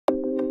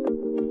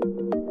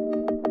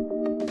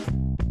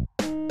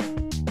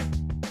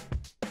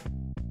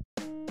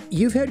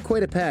You've had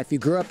quite a path. You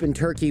grew up in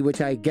Turkey, which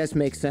I guess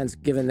makes sense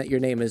given that your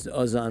name is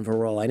Ozan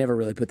Varol. I never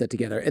really put that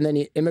together. And then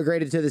you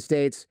immigrated to the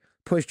States,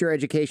 pushed your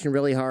education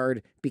really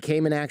hard,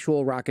 became an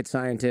actual rocket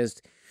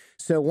scientist.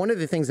 So one of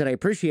the things that I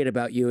appreciate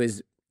about you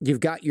is you've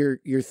got your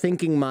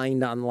thinking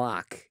mind on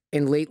lock.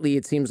 And lately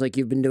it seems like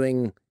you've been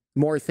doing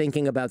more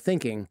thinking about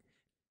thinking.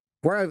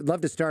 Where I'd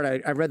love to start,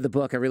 I read the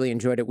book. I really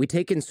enjoyed it. We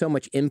take in so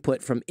much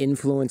input from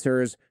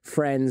influencers,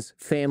 friends,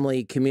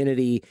 family,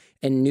 community,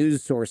 and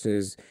news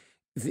sources.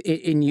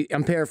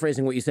 I'm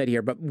paraphrasing what you said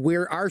here, but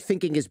our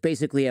thinking is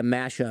basically a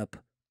mashup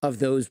of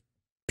those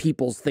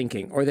people's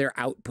thinking or their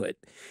output.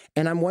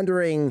 And I'm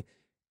wondering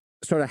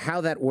sort of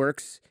how that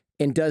works,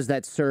 and does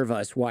that serve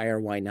us? Why or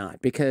why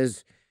not?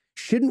 Because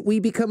shouldn't we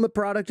become a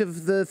product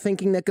of the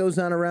thinking that goes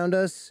on around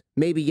us?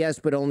 Maybe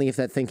yes, but only if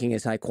that thinking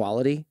is high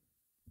quality.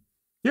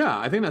 Yeah,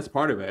 I think that's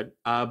part of it.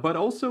 But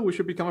also we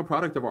should become a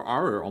product of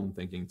our own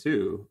thinking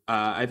too.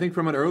 I think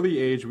from an early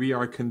age, we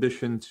are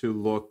conditioned to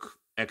look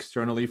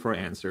externally for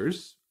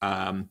answers.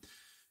 And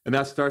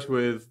that starts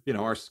with,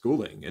 our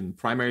schooling. In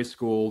primary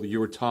school, you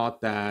were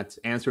taught that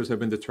answers have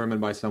been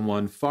determined by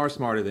someone far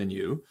smarter than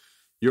you.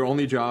 Your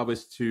only job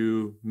is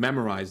to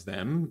memorize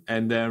them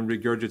and then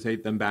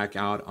regurgitate them back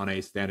out on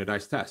a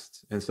standardized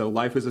test. And so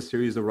life is a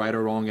series of right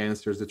or wrong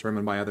answers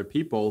determined by other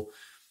people.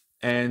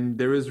 And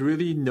there is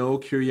really no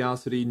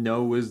curiosity,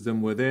 no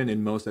wisdom within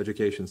in most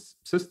education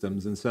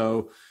systems. And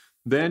so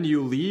then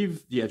you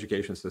leave the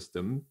education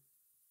system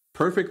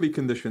perfectly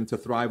conditioned to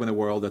thrive in a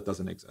world that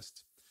doesn't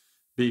exist.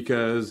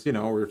 Because,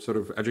 we're sort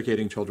of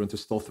educating children to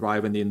still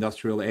thrive in the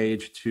industrial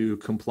age, to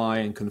comply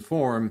and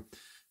conform,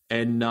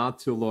 and not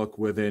to look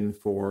within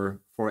for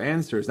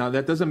answers. Now,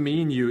 that doesn't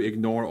mean you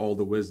ignore all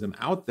the wisdom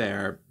out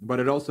there, but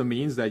it also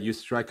means that you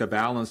strike a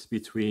balance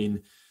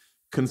between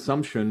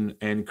consumption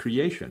and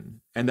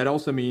creation. And that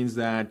also means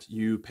that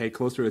you pay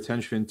closer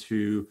attention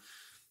to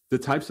the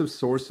types of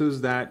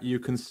sources that you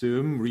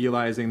consume,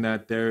 realizing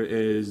that there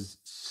is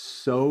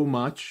so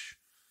much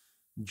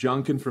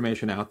junk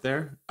information out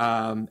there.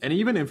 And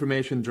even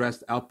information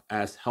dressed up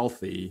as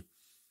healthy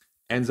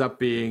ends up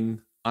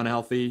being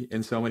unhealthy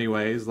in so many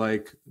ways.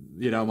 Like,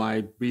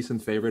 my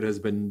recent favorite has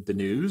been the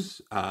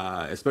news,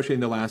 especially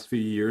in the last few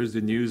years.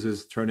 The news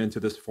has turned into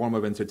this form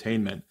of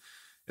entertainment.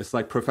 It's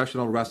like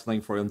professional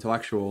wrestling for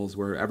intellectuals,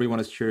 where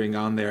everyone is cheering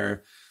on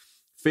their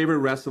favorite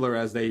wrestler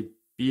as they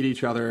beat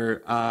each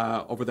other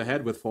over the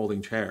head with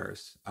folding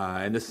chairs.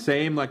 And the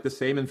same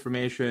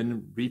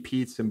information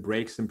repeats and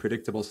breaks in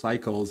predictable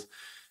cycles.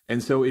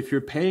 And so if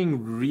you're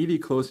paying really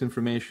close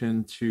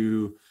information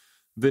to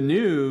the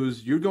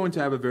news, you're going to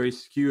have a very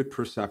skewed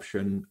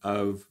perception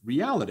of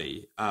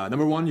reality.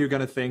 Number one, you're going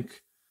to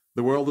think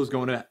the world is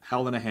going to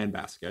hell in a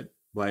handbasket.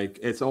 Like,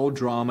 it's all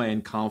drama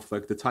and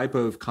conflict, the type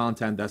of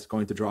content that's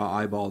going to draw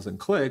eyeballs and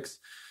clicks.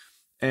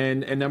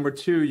 And number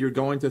two, you're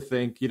going to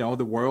think,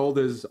 the world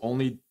is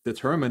only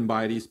determined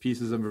by these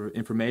pieces of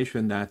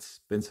information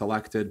that's been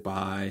selected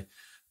by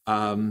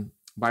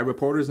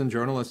reporters and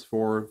journalists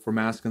for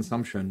mass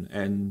consumption.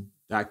 And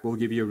that will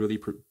give you a really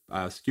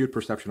skewed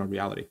perception of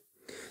reality.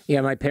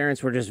 Yeah, my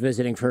parents were just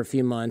visiting for a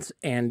few months,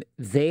 and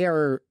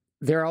they're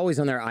always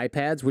on their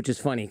iPads, which is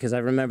funny because I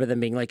remember them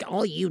being like,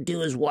 all you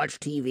do is watch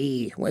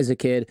TV as a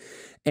kid.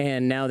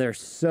 And now they're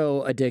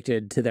so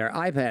addicted to their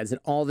iPads, and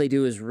all they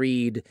do is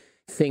read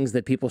things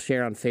that people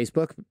share on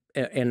Facebook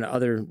and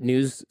other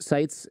news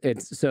sites.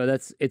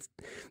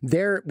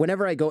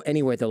 Whenever I go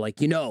anywhere, they're like,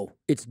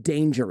 it's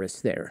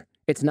dangerous there.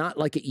 It's not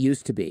like it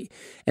used to be.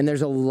 And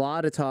there's a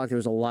lot of talk. There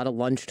was a lot of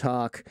lunch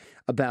talk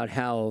about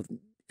how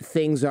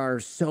things are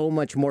so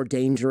much more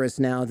dangerous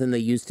now than they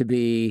used to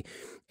be.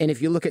 And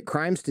if you look at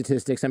crime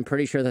statistics, I'm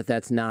pretty sure that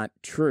that's not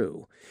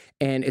true.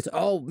 And it's,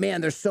 oh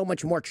man, there's so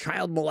much more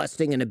child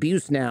molesting and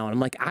abuse now. And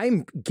I'm like,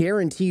 I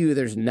guarantee you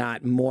there's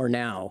not more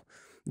now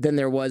than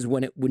there was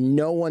when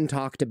no one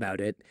talked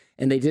about it,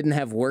 and they didn't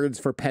have words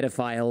for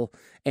pedophile,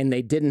 and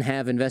they didn't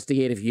have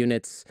investigative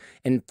units,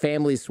 and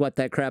families swept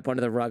that crap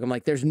under the rug. I'm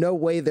like, there's no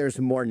way there's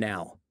more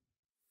now.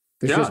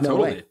 There's just no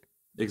way.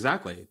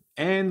 Exactly.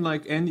 And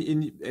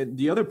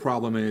the other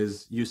problem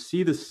is you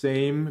see the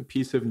same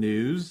piece of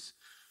news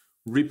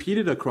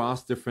repeated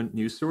across different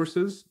news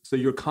sources. So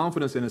your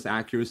confidence in its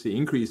accuracy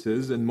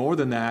increases. And more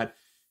than that,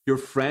 your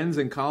friends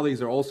and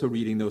colleagues are also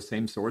reading those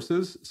same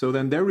sources. So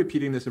then they're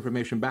repeating this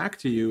information back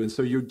to you. And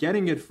so you're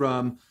getting it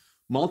from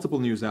multiple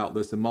news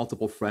outlets and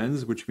multiple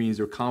friends, which means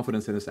your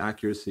confidence in its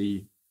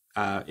accuracy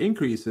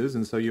increases.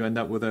 And so you end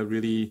up with a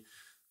really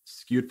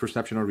skewed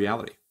perception of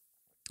reality.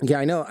 Yeah,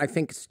 I know. I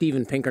think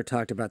Steven Pinker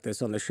talked about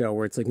this on the show,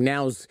 where it's like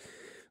now's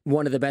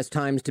one of the best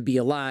times to be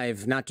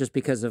alive, not just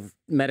because of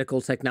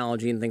medical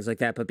technology and things like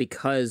that, but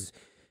because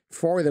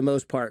for the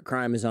most part,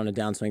 crime is on a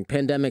downswing.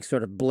 Pandemic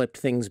sort of blipped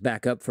things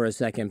back up for a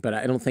second, but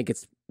I don't think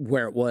it's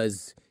where it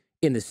was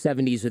in the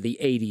 70s or the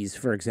 80s,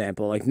 for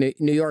example. Like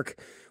New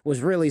York was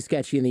really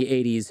sketchy in the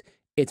 80s.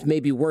 It's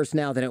maybe worse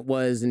now than it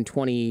was in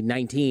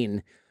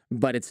 2019,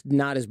 but it's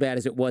not as bad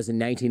as it was in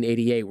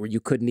 1988, where you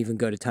couldn't even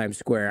go to Times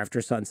Square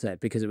after sunset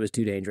because it was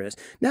too dangerous.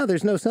 Now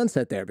there's no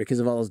sunset there because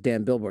of all those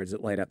damn billboards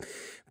that light up.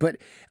 But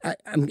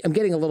I'm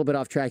getting a little bit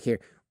off track here.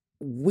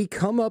 We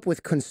come up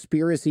with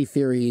conspiracy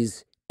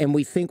theories and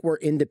we think we're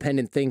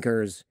independent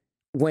thinkers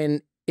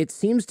when it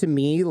seems to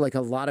me like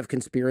a lot of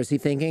conspiracy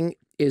thinking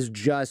is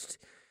just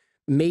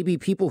maybe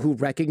people who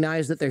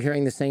recognize that they're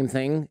hearing the same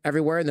thing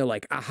everywhere and they're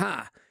like,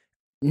 aha,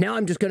 now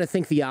I'm just going to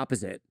think the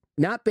opposite.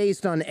 Not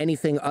based on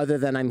anything other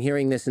than I'm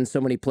hearing this in so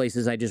many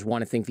places, I just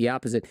want to think the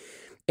opposite.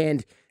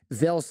 And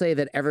they'll say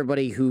that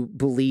everybody who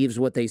believes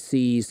what they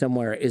see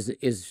somewhere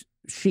is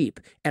sheep.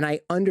 And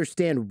I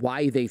understand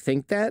why they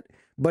think that,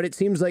 but it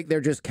seems like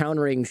they're just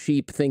countering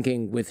sheep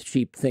thinking with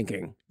sheep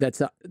thinking.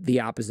 That's the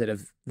opposite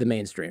of the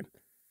mainstream.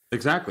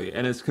 Exactly.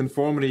 And it's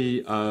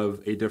conformity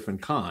of a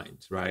different kind,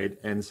 right?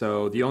 And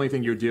so the only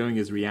thing you're doing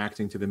is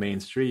reacting to the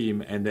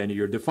mainstream, and then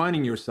you're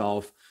defining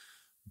yourself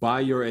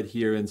by your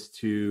adherence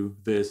to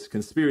this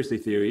conspiracy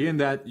theory. And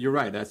that, you're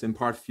right, that's in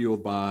part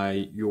fueled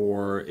by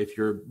if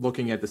you're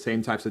looking at the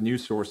same types of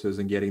news sources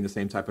and getting the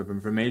same type of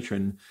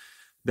information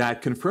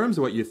that confirms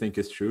what you think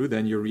is true,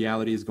 then your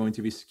reality is going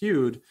to be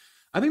skewed.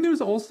 I think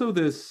there's also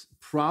this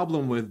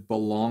problem with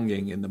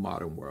belonging in the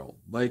modern world.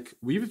 Like,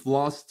 we've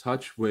lost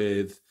touch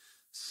with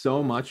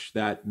so much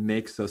that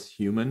makes us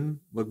human.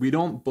 Like, we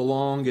don't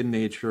belong in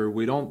nature.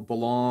 We don't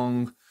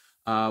belong.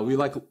 We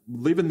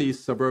live in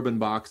these suburban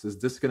boxes,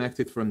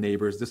 disconnected from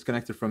neighbors,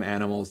 disconnected from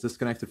animals,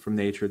 disconnected from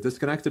nature,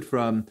 disconnected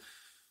from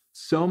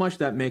so much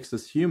that makes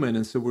us human.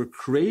 And so we're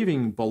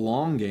craving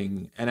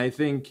belonging. And I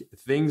think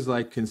things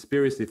like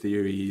conspiracy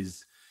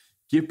theories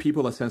give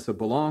people a sense of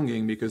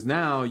belonging, because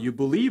now you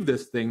believe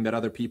this thing that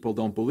other people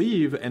don't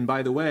believe. And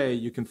by the way,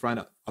 you can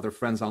find other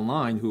friends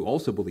online who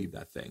also believe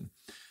that thing.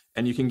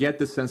 And you can get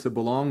this sense of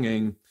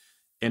belonging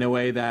in a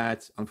way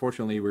that,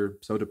 unfortunately, we're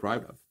so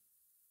deprived of.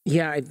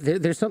 Yeah,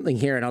 there's something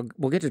here, and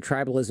we'll get to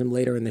tribalism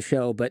later in the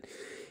show, but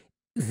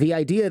the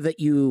idea that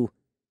you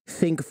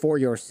think for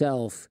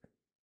yourself,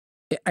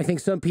 I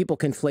think some people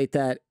conflate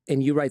that,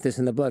 and you write this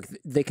in the book,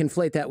 they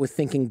conflate that with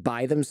thinking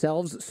by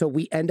themselves. So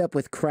we end up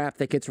with crap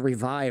that gets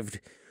revived,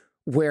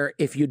 where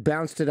if you'd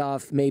bounced it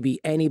off maybe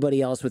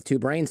anybody else with 2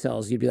 brain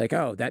cells, you'd be like,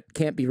 oh, that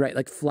can't be right,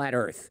 like flat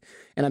Earth.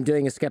 And I'm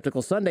doing a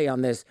Skeptical Sunday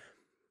on this.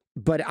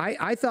 But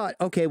I thought,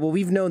 okay, well,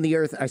 we've known the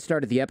Earth. I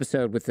started the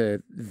episode with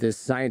this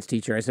science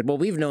teacher. I said, well,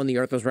 we've known the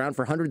Earth was around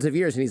for hundreds of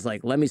years. And he's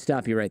like, let me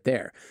stop you right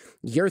there.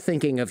 You're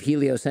thinking of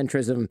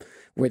heliocentrism,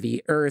 where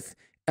the Earth,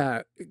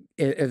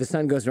 the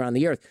sun goes around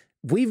the Earth.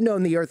 We've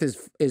known the Earth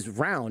is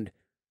round.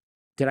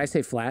 Did I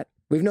say flat?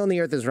 We've known the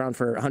Earth is round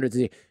for hundreds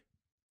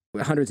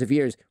of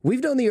years.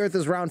 We've known the Earth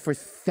is round for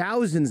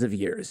thousands of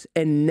years.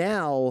 And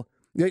now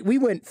we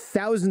went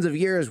thousands of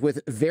years with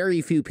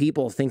very few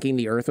people thinking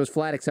the Earth was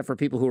flat, except for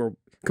people who were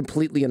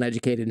completely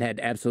uneducated and had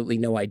absolutely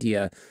no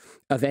idea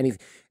of anything.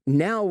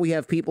 Now we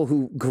have people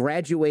who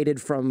graduated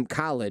from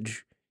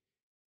college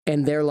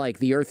and they're like,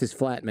 the Earth is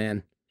flat,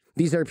 man.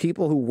 These are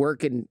people who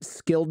work in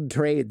skilled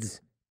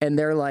trades and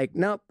they're like,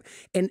 nope.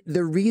 And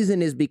the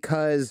reason is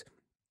because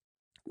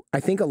I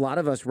think a lot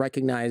of us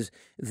recognize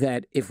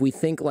that if we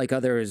think like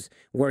others,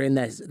 we're in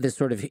this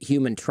sort of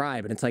human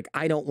tribe. And it's like,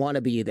 I don't want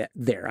to be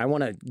there. I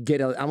want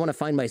to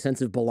find my sense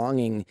of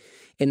belonging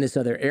in this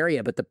other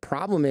area. But the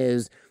problem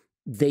is,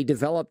 they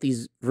develop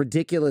these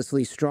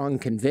ridiculously strong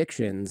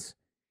convictions,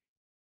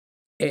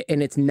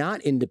 and it's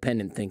not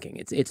independent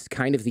thinking. It's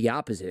kind of the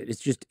opposite.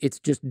 It's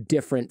just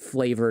different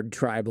flavored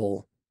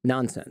tribal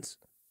nonsense.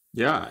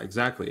 Yeah,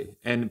 exactly.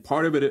 And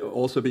part of it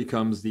also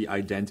becomes the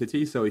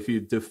identity. So if you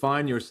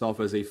define yourself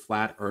as a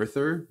flat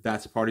earther,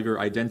 that's part of your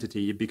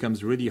identity. It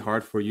becomes really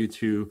hard for you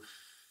to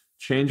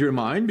change your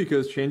mind,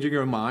 because changing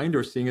your mind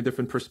or seeing a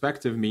different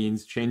perspective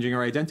means changing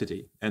your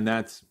identity. And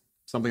that's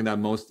something that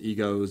most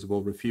egos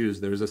will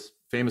refuse. There's this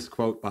famous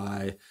quote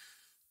by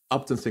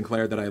Upton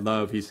Sinclair that I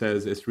love. He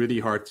says, it's really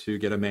hard to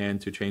get a man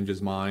to change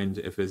his mind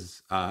if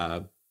his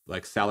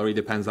salary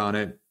depends on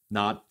it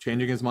not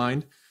changing his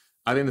mind.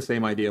 I think the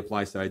same idea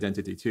applies to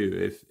identity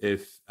too.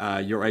 If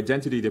your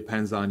identity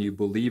depends on you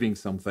believing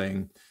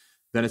something,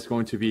 then it's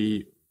going to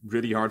be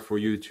really hard for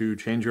you to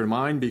change your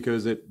mind,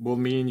 because it will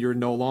mean you're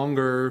no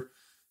longer,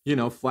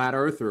 flat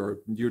earther, or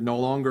you're no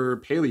longer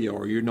paleo,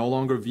 or you're no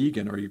longer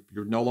vegan, or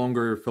you're no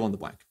longer fill in the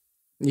blank.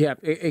 Yeah,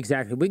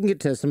 exactly. We can get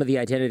to some of the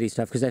identity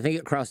stuff, because I think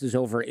it crosses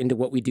over into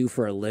what we do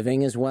for a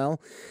living as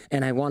well.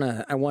 And I want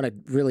to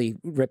really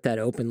rip that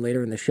open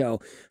later in the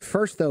show.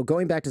 First, though,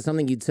 going back to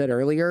something you'd said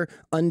earlier,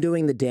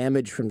 undoing the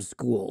damage from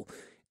school.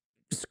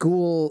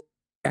 School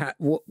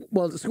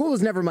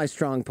was never my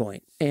strong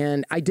point.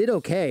 And I did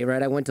okay,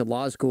 right? I went to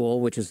law school,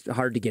 which is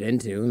hard to get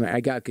into. I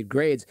got good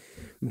grades,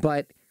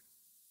 but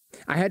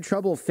I had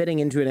trouble fitting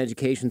into an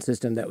education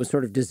system that was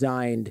sort of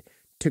designed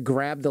to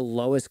grab the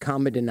lowest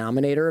common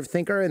denominator of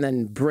thinker and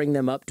then bring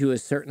them up to a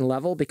certain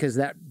level, because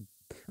that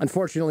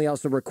unfortunately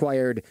also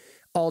required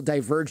all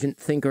divergent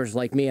thinkers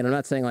like me. And I'm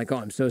not saying like, oh,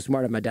 I'm so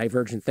smart, I'm a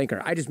divergent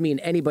thinker. I just mean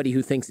anybody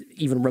who thinks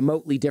even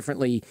remotely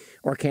differently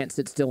or can't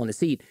sit still in a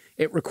seat.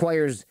 It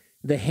requires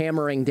the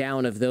hammering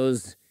down of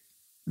those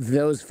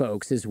those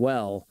folks as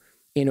well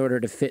in order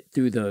to fit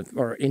through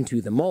or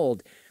into the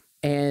mold.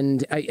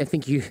 And I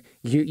think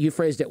you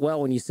phrased it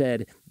well when you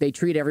said they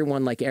treat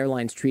everyone like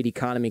airlines treat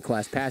economy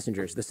class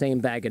passengers, the same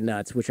bag of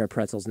nuts, which are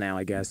pretzels now,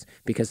 I guess,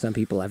 because some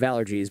people have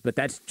allergies. But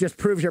that just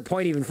proves your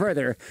point even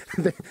further.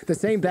 The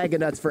same bag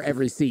of nuts for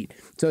every seat.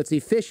 So it's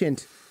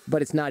efficient,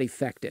 but it's not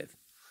effective.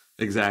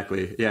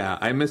 Exactly. Yeah,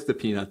 I miss the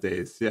peanut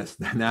days. Yes,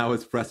 now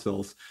it's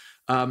pretzels.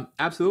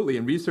 Absolutely.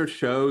 And research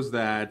shows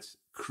that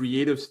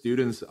creative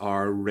students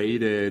are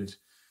rated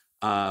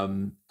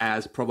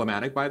as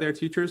problematic by their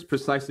teachers,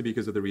 precisely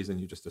because of the reason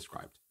you just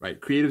described, right?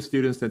 Creative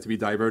students tend to be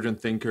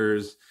divergent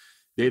thinkers.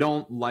 They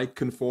don't like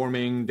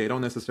conforming. They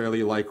don't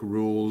necessarily like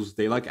rules.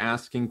 They like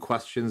asking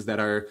questions that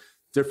are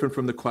different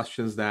from the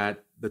questions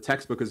that the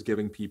textbook is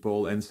giving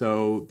people. And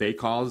so they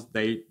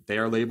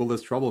are labeled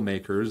as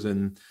troublemakers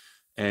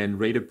and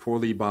rated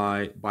poorly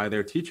by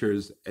their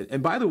teachers.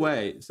 And by the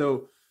way,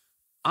 so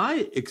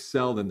I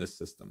excelled in this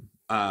system.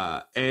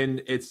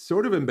 And it's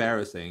sort of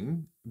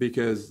embarrassing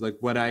because like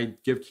when I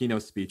give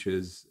keynote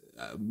speeches,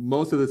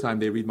 most of the time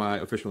they read my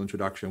official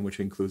introduction, which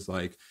includes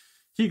like,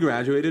 he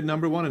graduated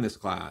 #1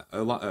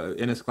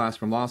 in his class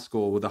from law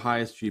school with the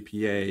highest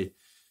GPA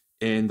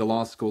in the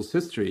law school's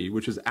history,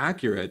 which is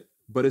accurate,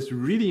 but it's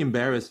really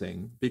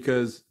embarrassing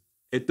because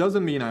it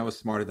doesn't mean I was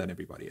smarter than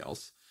everybody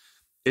else.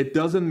 It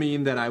doesn't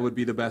mean that I would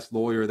be the best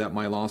lawyer that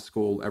my law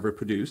school ever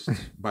produced.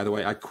 By the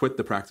way, I quit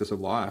the practice of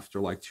law after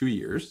like 2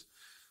 years.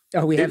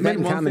 Oh, we have that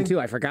in common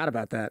too. I forgot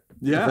about that.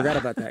 Yeah. I forgot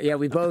about that. Yeah,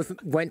 we both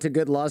went to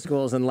good law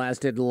schools and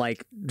lasted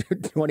like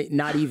 20,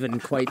 not even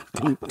quite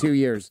 2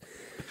 years.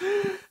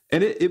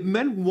 And it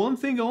meant one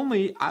thing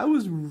only. I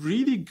was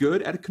really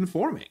good at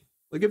conforming.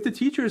 Like if the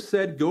teacher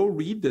said, go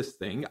read this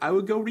thing, I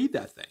would go read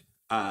that thing.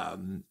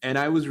 And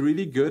I was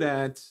really good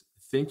at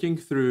thinking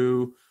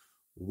through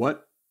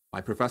what my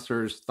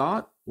professors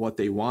thought, what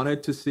they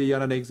wanted to see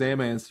on an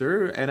exam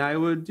answer, and I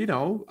would,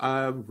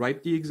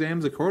 write the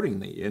exams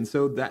accordingly. And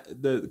so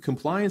that the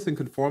compliance and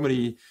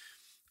conformity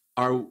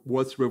are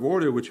what's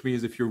rewarded, which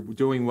means if you're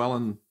doing well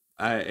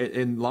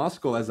in law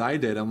school, as I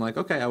did, I'm like,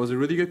 okay, I was a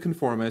really good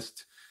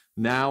conformist.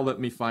 Now let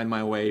me find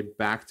my way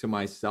back to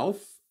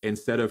myself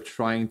instead of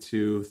trying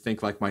to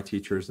think like my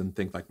teachers and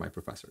think like my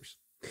professors.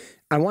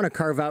 I want to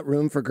carve out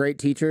room for great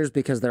teachers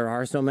because there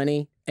are so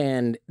many,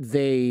 and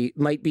they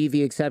might be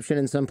the exception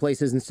in some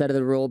places instead of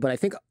the rule. But I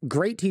think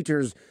great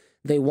teachers,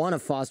 they want to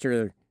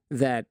foster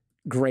that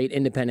great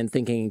independent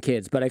thinking in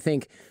kids. But I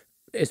think,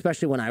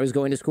 especially when I was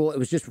going to school, it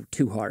was just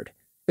too hard.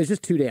 It was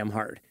just too damn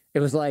hard. It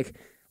was like,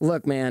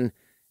 look, man,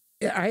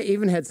 I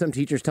even had some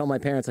teachers tell my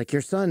parents, like,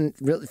 your son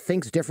really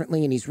thinks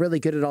differently and he's really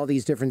good at all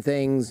these different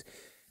things.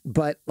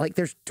 But like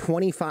there's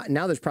 25,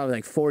 now there's probably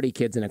like 40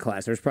 kids in a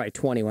class. There's probably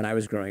 20 when I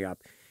was growing up.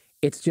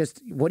 It's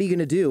just, what are you going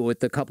to do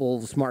with the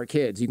couple smart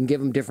kids? You can give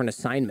them different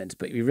assignments,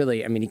 but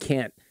you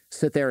can't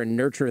sit there and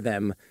nurture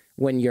them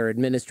when your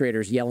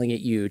administrator's yelling at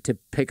you to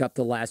pick up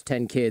the last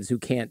 10 kids who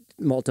can't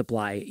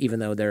multiply, even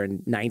though they're in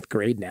 9th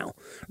grade now,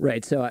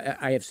 right? So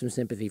I have some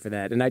sympathy for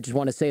that. And I just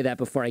want to say that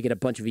before I get a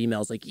bunch of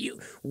emails like,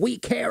 we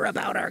care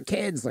about our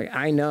kids. Like,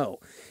 I know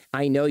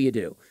you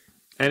do.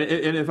 And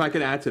if I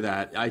could add to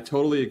that, I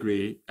totally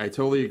agree.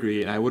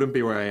 And I wouldn't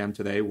be where I am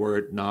today were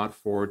it not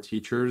for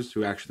teachers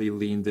who actually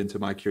leaned into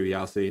my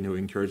curiosity and who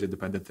encouraged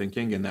independent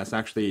thinking. And that's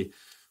actually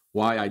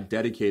why I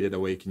dedicated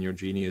Awaken Your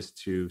Genius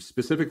to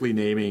specifically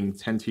naming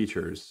 10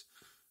 teachers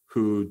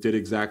who did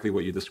exactly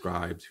what you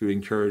described, who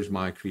encouraged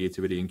my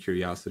creativity and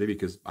curiosity,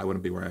 because I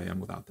wouldn't be where I am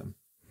without them.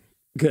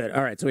 Good.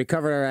 All right. So we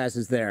covered our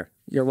asses there.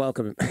 You're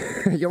welcome.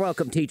 You're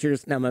welcome,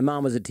 teachers. Now, my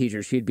mom was a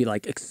teacher. She'd be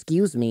like,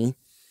 excuse me,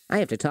 I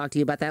have to talk to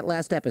you about that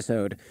last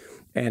episode,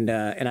 and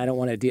I don't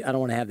want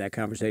to have that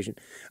conversation.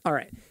 All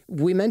right,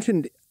 we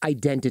mentioned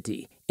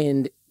identity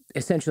and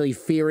essentially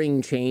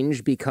fearing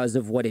change because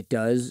of what it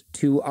does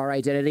to our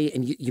identity.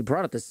 And you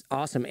brought up this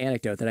awesome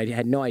anecdote that I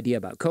had no idea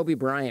about. Kobe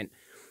Bryant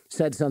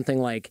said something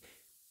like,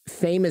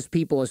 famous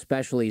people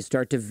especially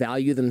start to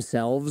value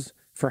themselves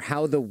for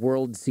how the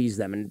world sees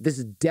them. And this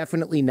is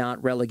definitely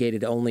not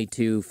relegated only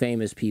to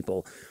famous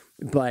people.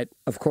 But,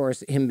 of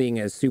course, him being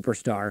a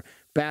superstar,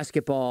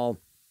 basketball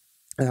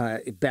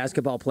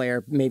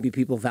player, maybe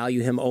people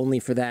value him only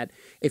for that.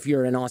 If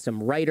you're an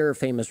awesome writer,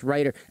 famous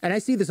writer, and I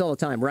see this all the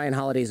time. Ryan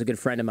Holiday is a good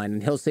friend of mine,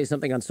 and he'll say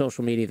something on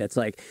social media that's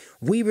like,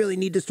 we really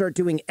need to start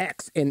doing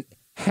X. And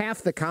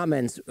half the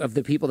comments of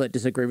the people that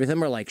disagree with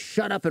him are like,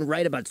 shut up and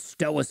write about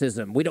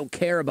stoicism. We don't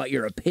care about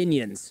your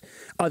opinions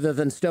other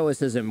than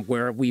stoicism,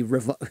 where we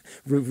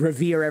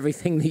revere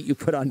everything that you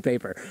put on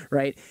paper,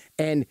 right?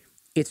 And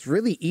it's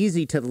really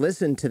easy to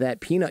listen to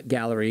that peanut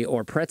gallery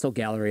or pretzel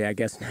gallery, I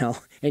guess now,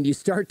 and you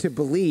start to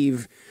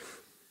believe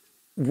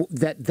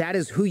that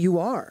is who you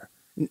are.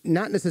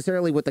 Not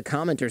necessarily what the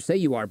commenters say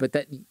you are, but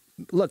that,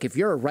 look, if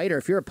you're a writer,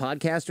 if you're a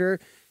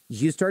podcaster,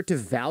 you start to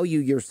value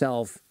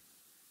yourself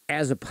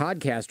as a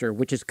podcaster,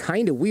 which is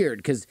kind of weird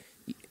because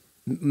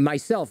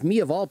myself, me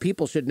of all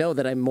people, should know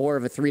that I'm more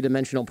of a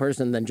three-dimensional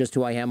person than just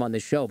who I am on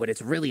this show, but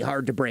it's really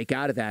hard to break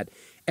out of that.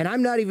 And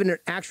I'm not even an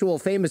actual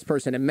famous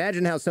person.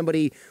 Imagine how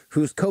somebody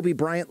who's Kobe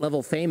Bryant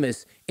level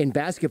famous in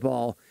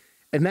basketball,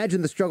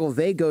 imagine the struggle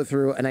they go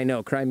through, and I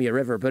know, cry me a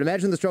river, but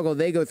imagine the struggle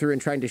they go through in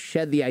trying to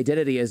shed the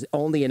identity as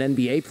only an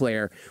NBA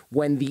player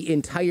when the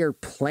entire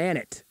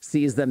planet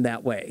sees them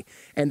that way.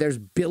 And there's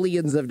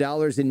billions of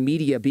dollars in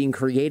media being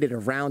created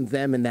around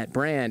them and that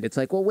brand. It's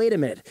like, well, wait a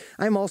minute.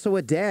 I'm also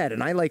a dad,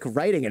 and I like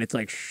writing. And it's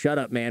like, shut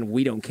up, man.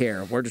 We don't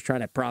care. We're just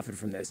trying to profit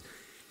from this.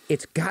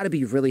 It's got to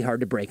be really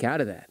hard to break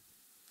out of that.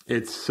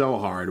 It's so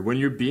hard when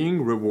you're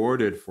being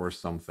rewarded for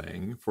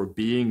something, for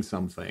being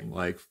something,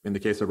 like in the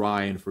case of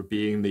Ryan, for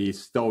being the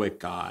stoic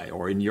guy,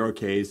 or in your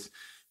case,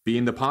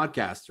 being the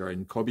podcaster,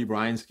 in Kobe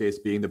Bryant's case,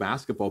 being the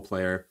basketball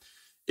player.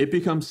 It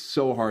becomes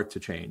so hard to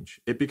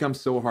change. It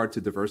becomes so hard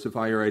to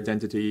diversify your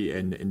identity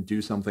and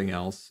do something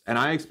else. And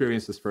I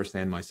experienced this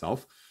firsthand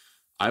myself.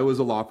 I was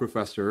a law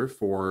professor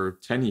for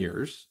 10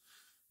 years.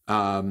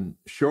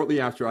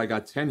 Shortly after I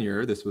got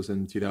tenure, this was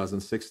in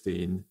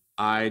 2016,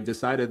 I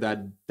decided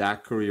that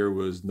that career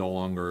was no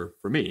longer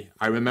for me.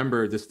 I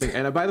remember this thing.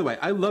 And by the way,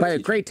 I love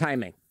teaching. Great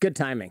timing. Good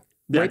timing.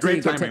 Yeah,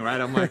 great timing,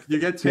 right? I'm like, you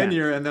get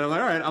tenure, and then I'm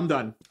like, all right, I'm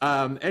done.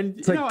 And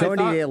it's like going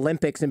to the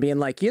Olympics and being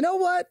like, you know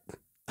what?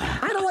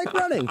 I don't like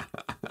running.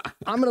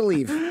 I'm going to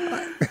leave.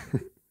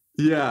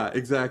 Yeah,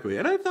 exactly.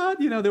 And I thought,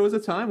 there was a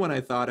time when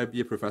I thought I'd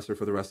be a professor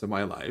for the rest of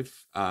my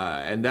life.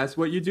 And that's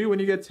what you do when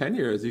you get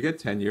tenure, is you get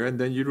tenure, and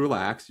then you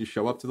relax. You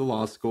show up to the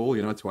law school,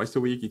 twice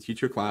a week, you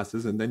teach your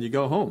classes, and then you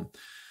go home.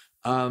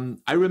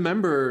 I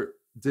remember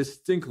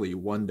distinctly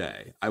one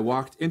day, I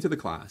walked into the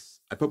class,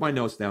 I put my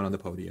notes down on the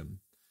podium,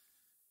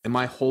 and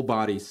my whole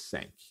body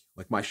sank.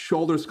 Like my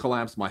shoulders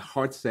collapsed, my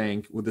heart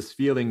sank with this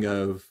feeling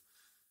of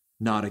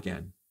not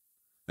again.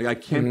 Like I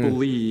can't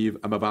believe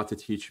I'm about to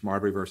teach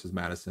Marbury versus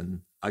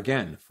Madison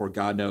again for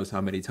God knows how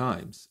many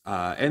times.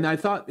 And I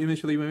thought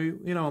initially,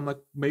 maybe, I'm like,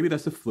 maybe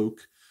that's a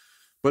fluke,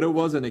 but it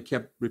wasn't. It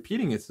kept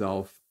repeating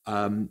itself.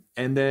 And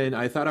then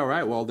I thought, all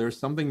right, well, there's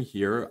something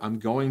here. I'm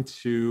going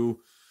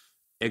to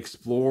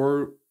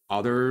explore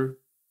other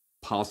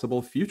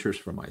possible futures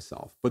for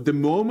myself. But the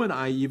moment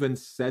I even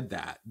said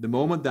that, the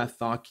moment that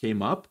thought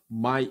came up,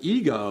 my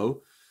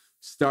ego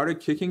started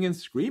kicking and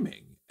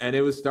screaming. And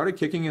it started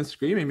kicking and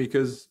screaming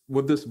because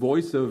with this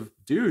voice of,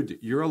 dude,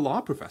 you're a law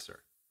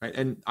professor, right?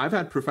 And I've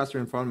had professor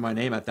in front of my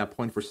name at that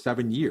point for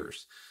 7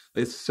 years.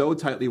 It's so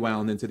tightly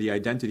wound into the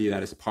identity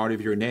that is part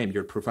of your name.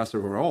 You're Professor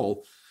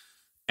Varol.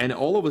 And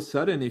all of a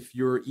sudden, if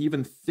you're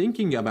even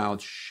thinking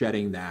about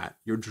shedding that,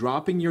 you're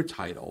dropping your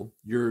title,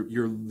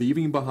 you're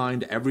leaving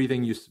behind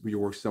everything you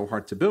worked so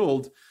hard to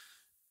build,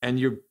 and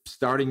you're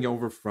starting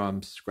over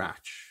from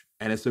scratch.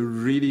 And it's a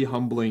really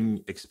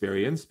humbling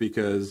experience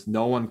because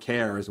no one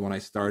cares when I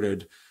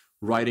started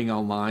writing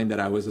online that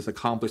I was this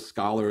accomplished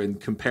scholar in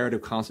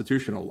comparative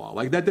constitutional law.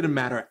 Like that didn't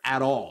matter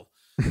at all.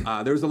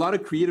 There's a lot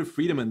of creative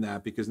freedom in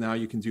that because now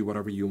you can do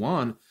whatever you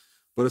want.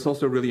 But it's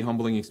also a really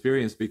humbling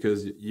experience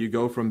because you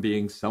go from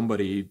being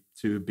somebody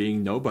to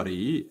being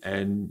nobody,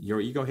 and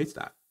your ego hates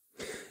that.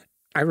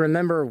 I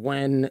remember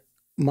when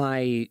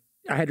I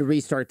had to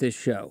restart this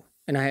show,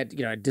 and I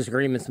had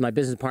disagreements with my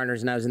business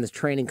partners, and I was in this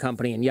training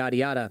company and yada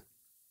yada.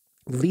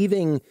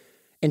 Leaving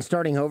and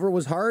starting over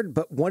was hard,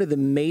 but one of the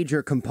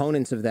major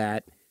components of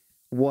that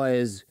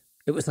was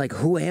it was like,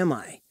 who am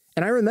I?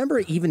 And I remember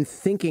even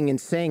thinking and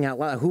saying out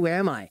loud, who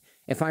am I?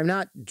 If I'm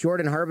not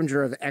Jordan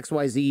Harbinger of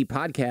XYZ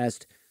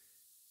podcast,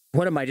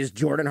 what am I, just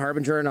Jordan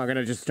Harbinger and I'm going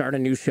to just start a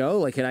new show?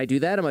 Like, can I do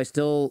that? Am I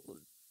still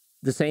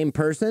the same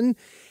person?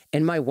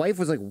 And my wife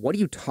was like, what are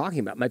you talking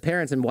about? My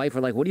parents and wife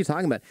were like, what are you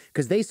talking about?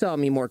 Because they saw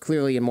me more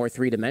clearly and more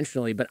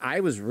three-dimensionally, but I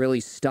was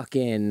really stuck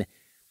in,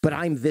 but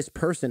I'm this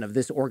person of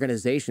this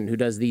organization who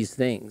does these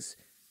things.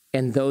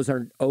 And those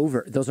are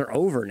over. Those are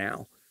over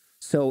now.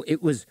 So it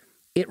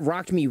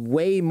rocked me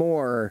way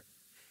more.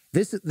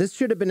 This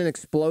should have been an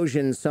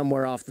explosion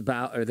somewhere off the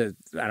bow or the,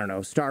 I don't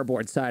know,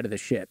 starboard side of the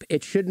ship.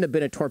 It shouldn't have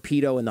been a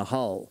torpedo in the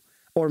hull.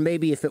 Or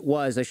maybe if it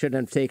was, I shouldn't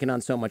have taken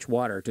on so much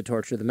water, to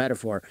torture the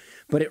metaphor.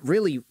 But it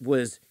really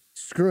was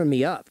screwing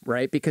me up,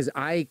 right? Because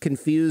I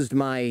confused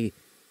my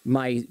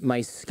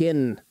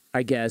skin,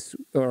 I guess,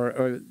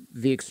 or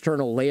the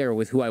external layer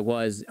with who I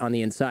was on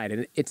the inside.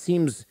 And it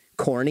seems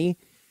corny,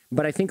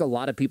 but I think a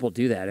lot of people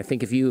do that. I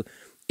think if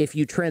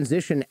you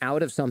transition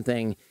out of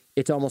something,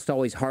 it's almost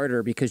always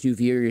harder because you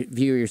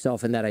view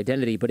yourself in that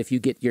identity. But if you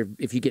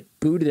get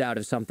booted out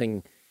of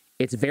something,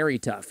 it's very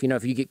tough.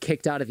 If you get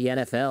kicked out of the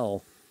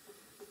NFL,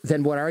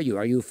 then what are you?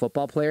 Are you a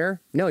football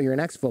player? No, you're an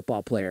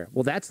ex-football player.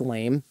 Well, that's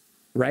lame,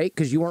 right?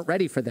 Because you weren't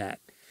ready for that.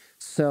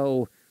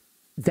 So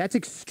that's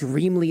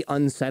extremely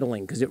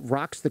unsettling because it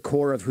rocks the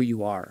core of who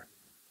you are.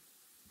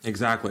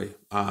 Exactly.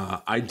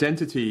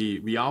 Identity,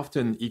 we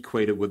often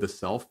equate it with the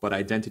self, but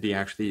identity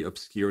actually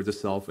obscures the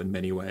self in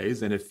many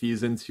ways, and it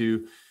feeds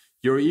into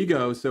your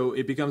ego, so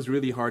it becomes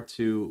really hard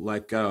to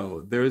let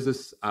go. There's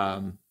this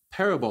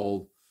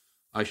parable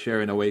I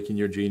share in Awaken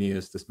Your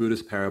Genius, this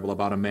Buddhist parable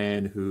about a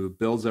man who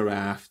builds a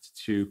raft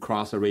to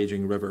cross a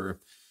raging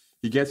river.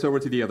 He gets over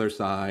to the other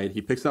side.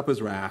 He picks up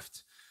his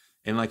raft,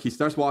 and like he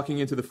starts walking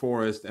into the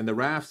forest, and the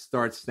raft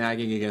starts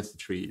snagging against the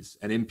trees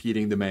and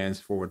impeding the man's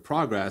forward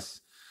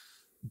progress.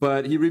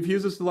 But he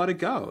refuses to let it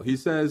go. He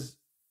says,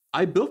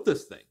 I built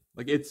this thing.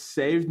 Like, it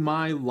saved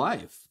my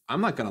life.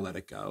 I'm not going to let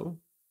it go.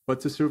 But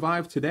to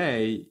survive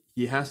today,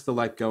 he has to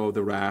let go of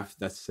the raft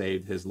that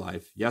saved his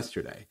life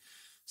yesterday.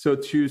 So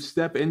to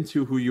step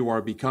into who you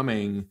are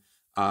becoming,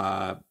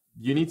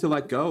 you need to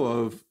let go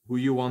of who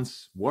you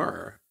once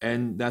were.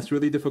 And that's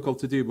really difficult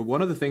to do. But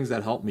one of the things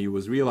that helped me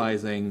was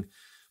realizing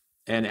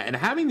and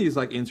having these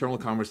like internal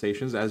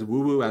conversations, as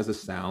woo-woo as it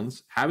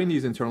sounds, having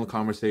these internal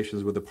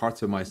conversations with the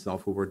parts of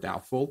myself who were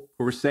doubtful,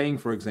 who were saying,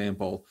 for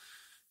example,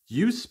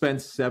 you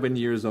spent 7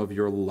 years of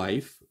your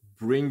life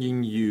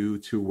bringing you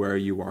to where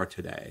you are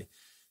today.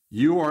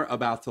 You are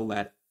about to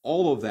let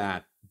all of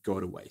that go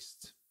to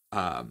waste.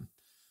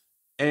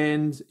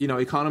 And, you know,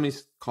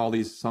 economists call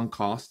these sunk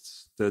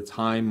costs, the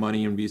time,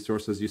 money, and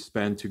resources you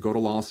spend to go to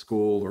law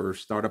school or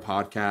start a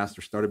podcast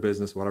or start a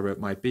business, whatever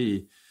it might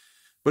be.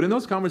 But in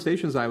those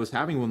conversations I was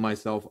having with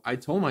myself, I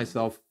told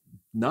myself,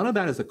 none of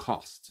that is a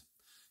cost.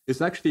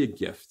 It's actually a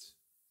gift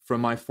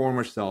from my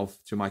former self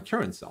to my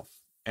current self.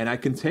 And I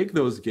can take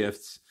those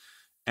gifts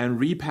and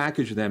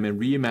repackage them and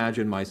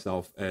reimagine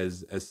myself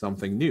as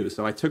something new.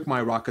 So I took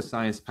my rocket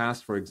science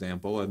past, for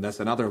example, and that's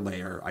another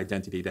layer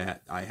identity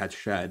that I had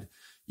shed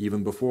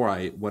even before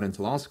I went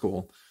into law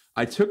school.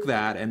 I took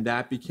that, and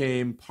that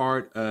became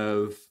part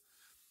of,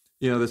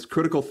 you know, this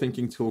critical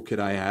thinking toolkit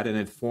I had, and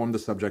it formed the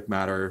subject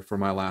matter for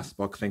my last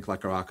book, Think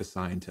Like a Rocket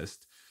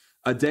Scientist.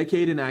 A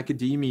decade in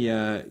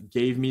academia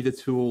gave me the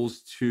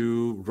tools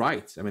to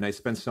write. I mean, I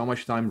spent so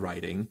much time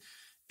writing,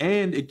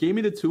 and it gave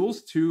me the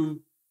tools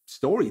to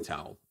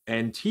storytell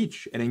and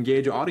teach and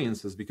engage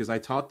audiences, because I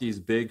taught these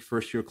big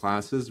first-year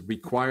classes,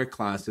 required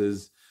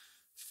classes,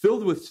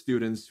 filled with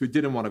students who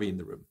didn't want to be in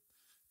the room.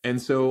 And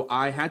so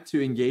I had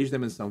to engage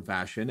them in some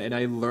fashion, and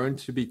I learned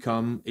to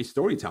become a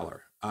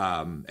storyteller.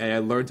 And I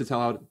learned to tell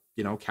out,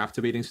 you know,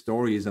 captivating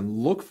stories and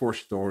look for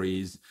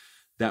stories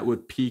that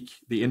would pique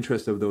the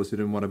interest of those who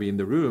didn't want to be in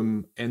the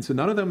room. And so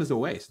none of them is a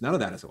waste. None of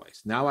that is a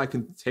waste. Now I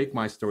can take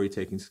my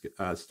storytelling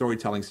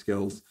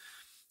skills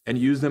and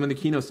use them in the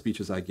keynote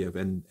speeches I give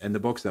and the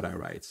books that I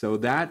write. So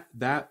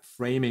that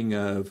framing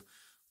of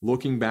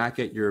looking back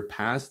at your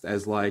past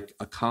as like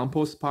a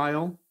compost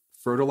pile,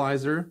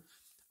 fertilizer,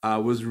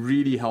 was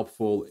really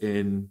helpful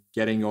in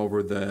getting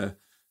over the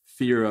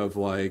fear of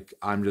like,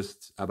 I'm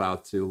just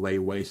about to lay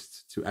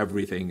waste to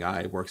everything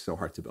I worked so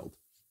hard to build.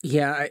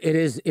 Yeah, it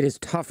is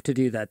tough to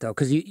do that though,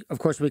 because of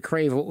course we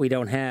crave what we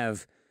don't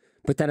have,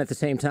 but then at the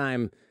same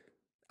time,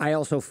 I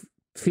also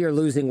fear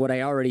losing what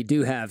I already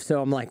do have.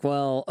 So I'm like,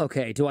 well,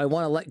 okay, do I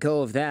want to let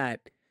go of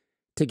that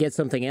to get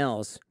something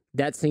else?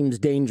 That seems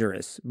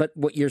dangerous. But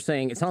what you're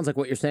saying, it sounds like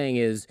what you're saying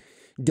is,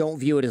 don't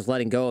view it as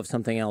letting go of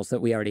something else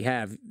that we already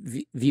have.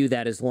 View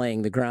that as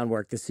laying the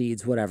groundwork, the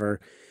seeds, whatever,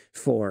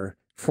 for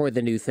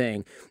the new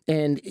thing.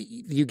 And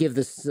you give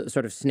this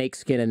sort of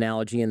snakeskin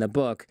analogy in the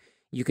book.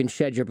 You can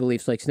shed your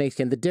beliefs like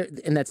snakeskin,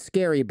 and that's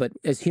scary. But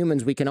as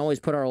humans, we can always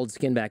put our old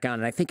skin back on.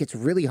 And I think it's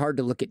really hard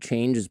to look at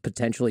change as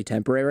potentially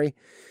temporary.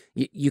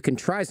 You can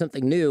try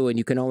something new, and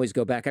you can always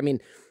go back. I mean,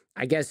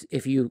 I guess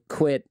if you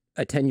quit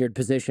a tenured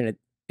position,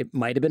 it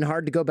might have been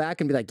hard to go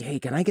back and be like, hey,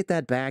 can I get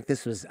that back?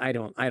 This was, I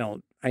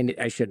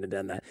shouldn't have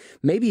done that.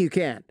 Maybe you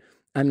can.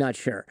 I'm not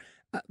sure.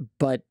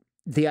 But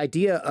the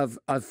idea of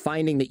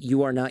finding that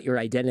you are not your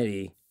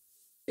identity,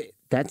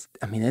 that's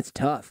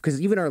tough,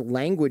 because even our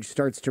language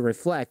starts to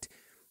reflect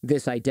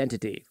this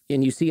identity.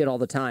 And you see it all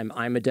the time.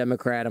 I'm a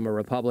Democrat, I'm a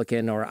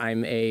Republican, or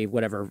I'm a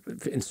whatever,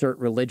 insert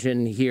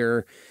religion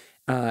here.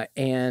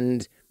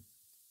 And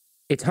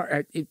it's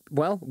hard.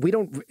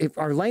 If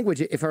our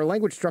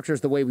language structure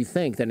is the way we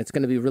think, then it's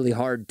going to be really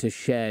hard to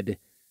shed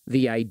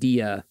the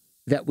idea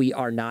that we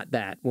are not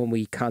that when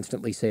we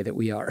constantly say that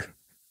we are.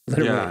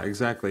 Literally. Yeah,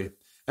 exactly.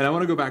 And I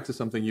want to go back to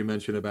something you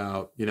mentioned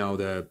about, you know,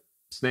 the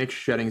snake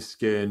shedding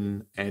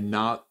skin and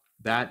not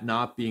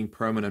being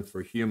permanent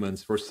for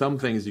humans. For some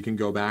things, you can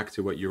go back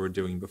to what you were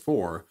doing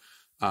before.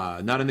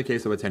 Not in the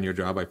case of a 10-year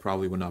job, I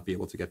probably would not be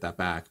able to get that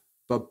back.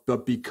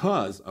 But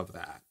because of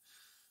that,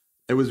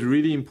 it was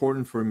really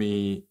important for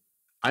me.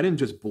 I didn't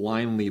just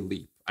blindly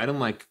leap. I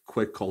didn't like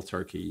quit cold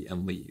turkey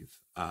and leave.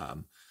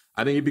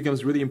 I think it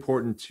becomes really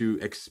important to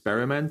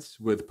experiment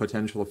with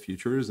potential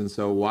futures. And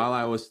so while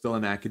I was still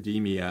in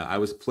academia, I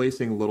was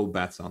placing little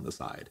bets on the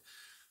side,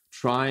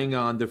 trying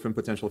on different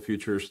potential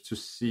futures to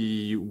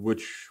see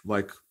which,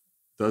 like,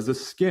 does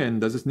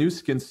this new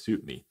skin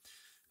suit me?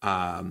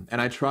 And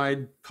I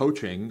tried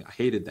coaching. I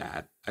hated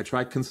that. I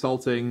tried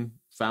consulting,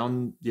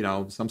 found, you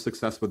know, some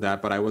success with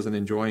that, but I wasn't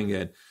enjoying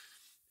it.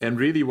 And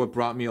really what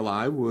brought me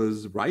alive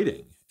was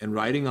writing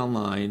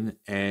online.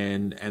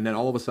 And then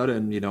all of a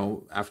sudden, you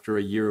know, after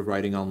a year of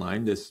writing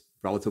online, this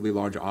relatively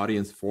large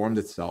audience formed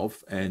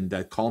itself, and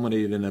that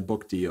culminated in a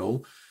book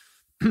deal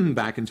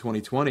back in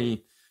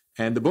 2020.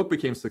 And the book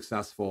became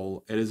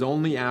successful. It is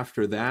only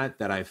after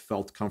that I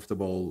felt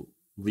comfortable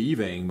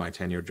leaving my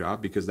 10-year job,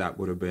 because that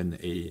would have been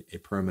a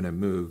permanent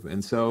move.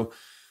 And so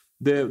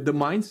the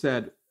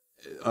mindset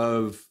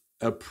of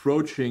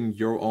approaching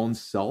your own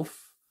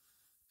self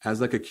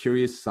as like a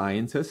curious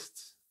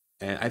scientist.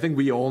 And I think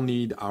we all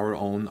need our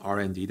own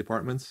R&D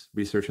departments,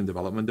 research and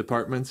development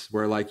departments,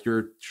 where like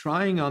you're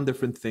trying on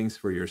different things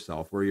for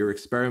yourself, where you're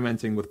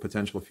experimenting with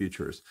potential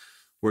futures,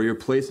 where you're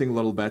placing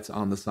little bets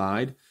on the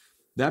side.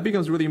 That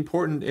becomes really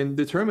important in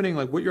determining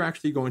like what you're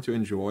actually going to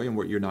enjoy and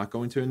what you're not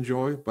going to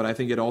enjoy. But I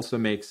think it also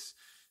makes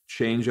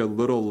change a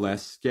little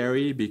less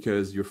scary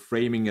because you're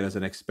framing it as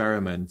an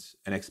experiment,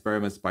 and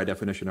experiments by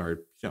definition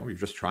are, you're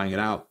just trying it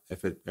out.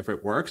 If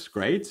it works,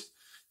 great.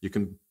 You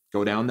can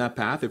go down that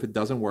path. If it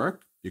doesn't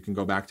work, you can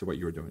go back to what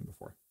you were doing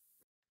before.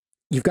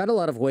 You've got a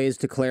lot of ways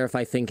to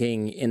clarify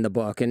thinking in the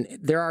book, and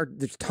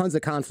there's tons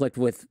of conflict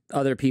with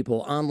other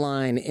people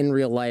online, in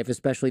real life,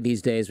 especially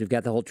these days. We've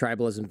got the whole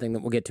tribalism thing that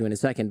we'll get to in a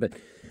second, but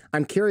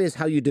I'm curious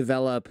how you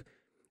develop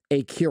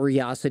a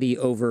curiosity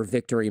over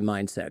victory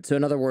mindset. So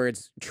in other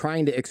words,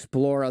 trying to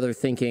explore other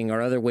thinking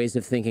or other ways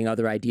of thinking,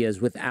 other ideas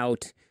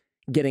without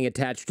getting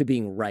attached to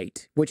being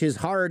right, which is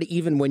hard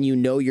even when you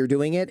know you're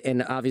doing it,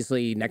 and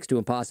obviously next to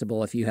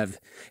impossible if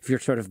you're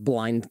sort of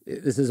blind.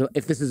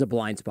 If this is a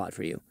blind spot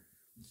for you.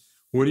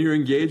 When you're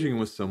engaging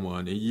with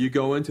someone, you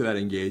go into that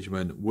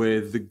engagement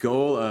with the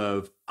goal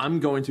of, I'm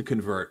going to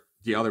convert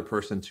the other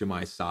person to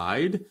my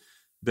side,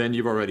 then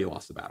you've already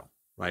lost the battle,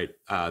 right?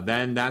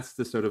 Then that's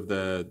the sort of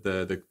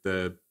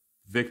the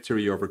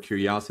victory over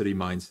curiosity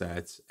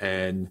mindset.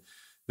 And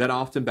that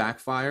often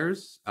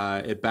backfires.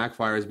 It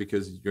backfires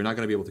because you're not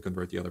going to be able to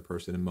convert the other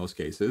person in most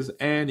cases.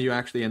 And you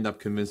actually end up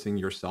convincing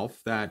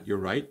yourself that you're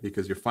right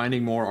because you're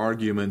finding more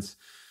arguments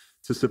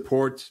to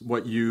support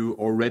what you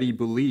already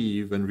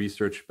believe, and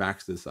research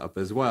backs this up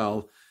as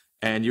well.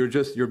 And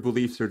your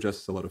beliefs are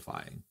just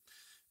solidifying.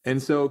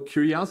 And so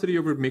curiosity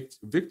over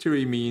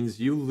victory means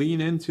you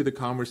lean into the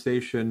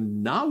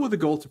conversation, not with the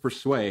goal to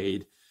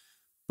persuade,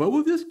 but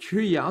with this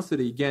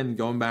curiosity, again,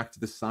 going back to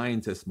the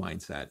scientist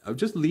mindset of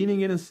just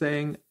leaning in and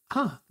saying,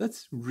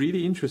 that's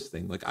really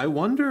interesting. Like, I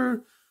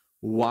wonder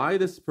why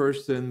this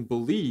person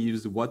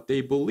believes what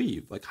they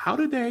believe. Like, how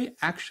did they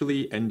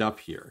actually end up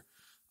here?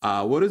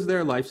 What is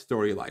their life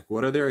story like?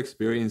 What are their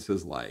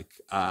experiences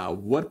like?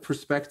 What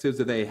perspectives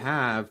do they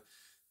have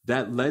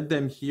that led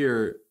them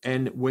here?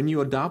 And when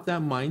you adopt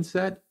that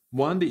mindset,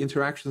 one, the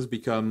interactions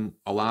become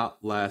a lot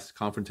less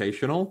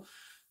confrontational,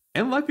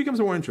 and life becomes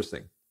more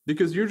interesting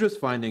because you're just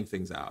finding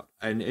things out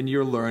and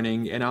you're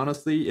learning. And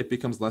honestly, it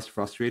becomes less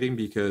frustrating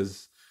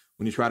because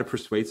when you try to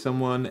persuade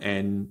someone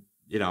and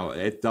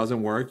it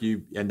doesn't work,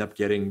 you end up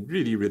getting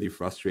really, really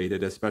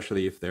frustrated,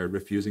 especially if they're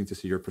refusing to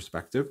see your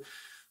perspective.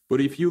 But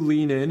if you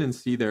lean in and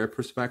see their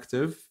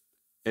perspective,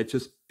 it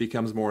just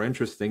becomes more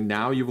interesting.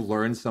 Now you've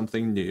learned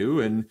something new,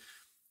 and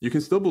you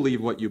can still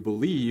believe what you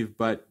believe,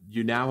 but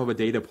you now have a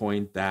data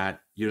point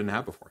that you didn't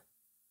have before.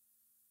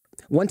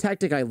 One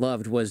tactic I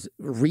loved was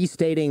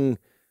restating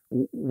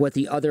what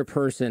the other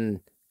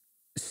person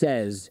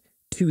says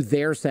to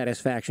their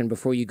satisfaction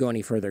before you go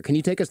any further. Can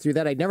you take us through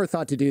that? I'd never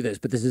thought to do this,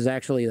 but this is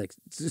actually like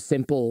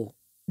simple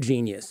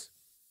genius.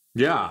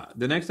 Yeah,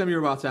 the next time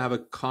you're about to have a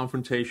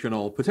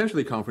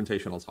potentially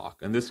confrontational talk,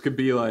 and this could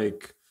be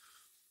like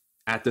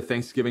at the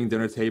Thanksgiving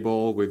dinner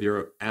table with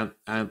your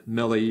Aunt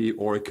Millie,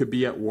 or it could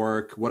be at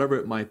work, whatever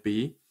it might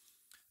be.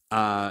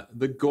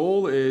 The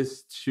goal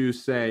is to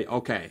say,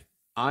 okay,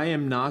 I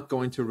am not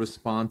going to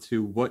respond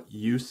to what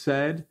you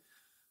said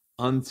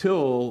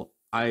until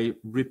I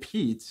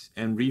repeat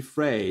and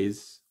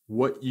rephrase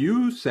what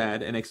you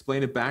said and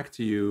explain it back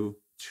to you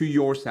to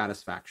your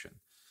satisfaction.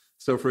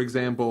 So, for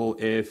example,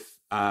 if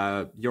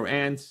your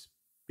aunt,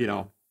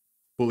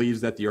 believes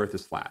that the earth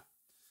is flat,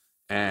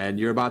 and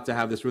you're about to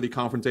have this really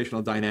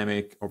confrontational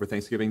dynamic over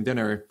Thanksgiving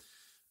dinner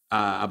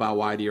about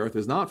why the earth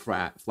is not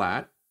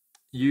flat,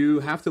 you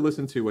have to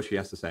listen to what she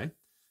has to say,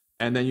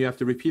 and then you have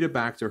to repeat it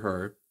back to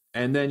her,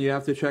 and then you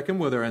have to check in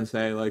with her and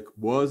say, like,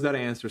 was that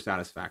answer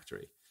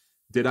satisfactory?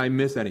 Did I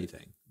miss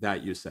anything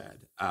that you said?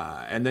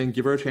 And then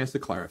give her a chance to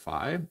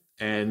clarify.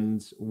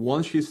 And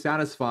once she's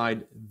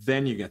satisfied,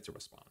 then you get to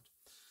respond.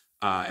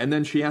 And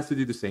then she has to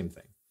do the same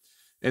thing.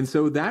 And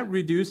so that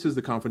reduces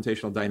the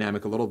confrontational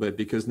dynamic a little bit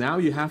because now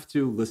you have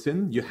to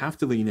listen, you have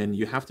to lean in,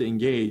 you have to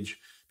engage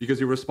because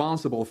you're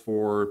responsible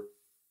for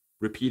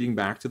repeating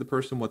back to the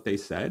person what they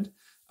said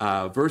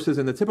versus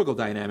in the typical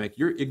dynamic,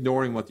 you're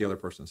ignoring what the other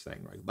person's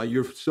saying, right? Like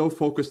you're so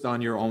focused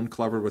on your own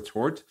clever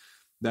retort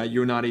that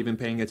you're not even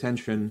paying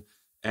attention.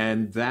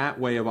 And that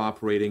way of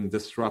operating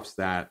disrupts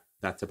that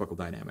typical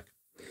dynamic.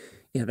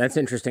 Yeah, that's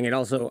interesting. It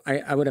also,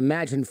 I would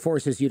imagine,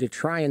 forces you to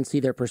try and see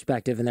their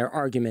perspective and their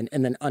argument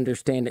and then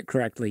understand it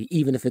correctly,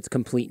 even if it's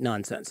complete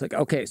nonsense. Like,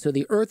 okay, so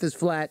the earth is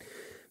flat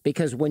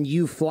because when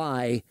you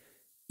fly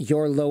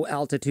your low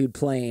altitude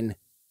plane,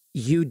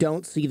 you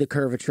don't see the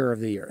curvature of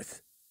the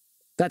earth.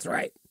 That's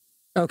right.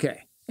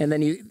 Okay. And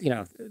then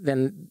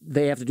then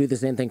they have to do the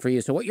same thing for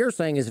you. So what you're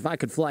saying is if I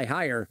could fly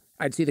higher,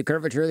 I'd see the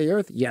curvature of the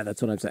earth? Yeah,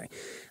 that's what I'm saying.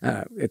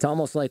 It's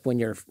almost like when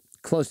you're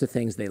close to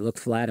things, they look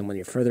flat, and when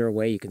you're further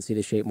away, you can see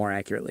the shape more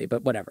accurately,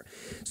 but whatever.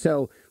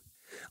 So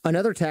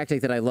another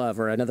tactic that I love,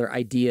 or another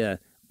idea,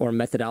 or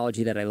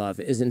methodology that I love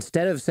is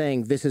instead of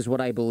saying, this is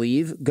what I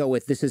believe, go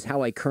with, this is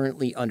how I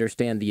currently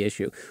understand the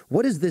issue.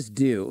 What does this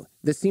do?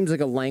 This seems like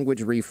a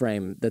language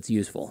reframe that's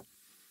useful.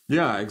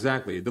 Yeah,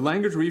 exactly. The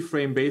language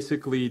reframe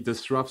basically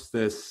disrupts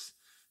this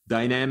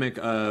dynamic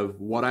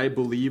of what I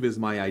believe is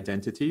my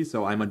identity.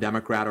 So I'm a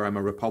Democrat or I'm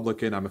a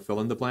Republican, I'm a fill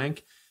in the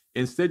blank.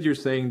 Instead, you're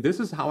saying, this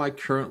is how I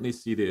currently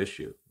see the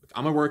issue.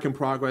 I'm a work in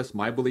progress.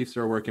 My beliefs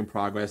are a work in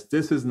progress.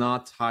 This is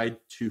not tied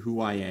to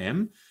who I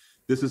am.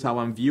 This is how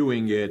I'm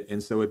viewing it.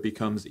 And so it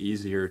becomes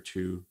easier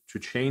to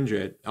change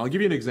it. I'll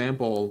give you an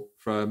example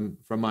from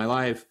my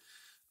life.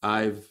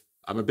 I'm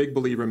a big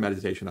believer in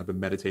meditation. I've been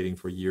meditating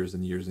for years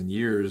and years and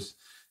years.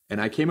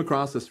 And I came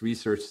across this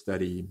research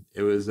study.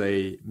 It was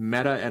a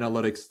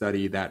meta-analytic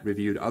study that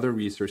reviewed other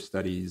research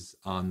studies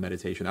on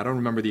meditation. I don't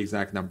remember the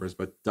exact numbers,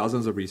 but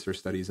dozens of research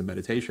studies in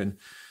meditation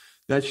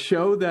that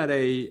show that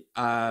a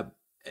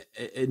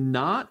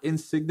not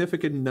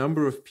insignificant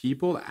number of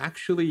people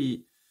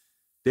actually,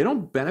 they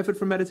don't benefit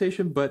from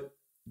meditation, but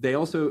they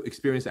also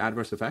experience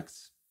adverse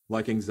effects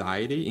like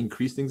anxiety,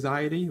 increased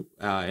anxiety,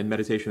 and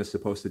meditation is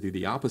supposed to do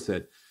the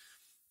opposite.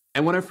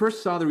 And when I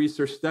first saw the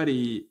research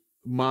study,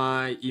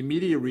 my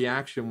immediate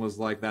reaction was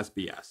like, that's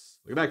BS.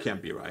 Like, that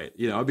can't be right,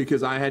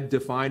 because I had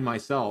defined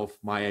myself,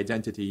 my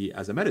identity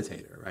as a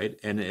meditator, right?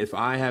 And if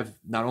I have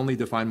not only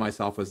defined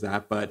myself as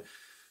that, but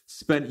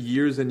spent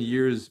years and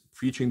years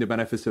preaching the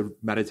benefits of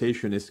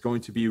meditation, it's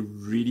going to be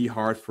really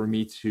hard for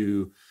me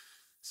to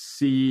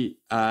see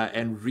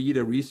and read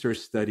a research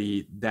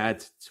study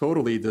that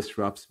totally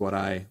disrupts what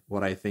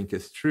I think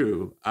is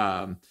true.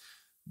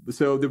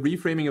 So the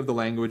reframing of the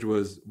language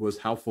was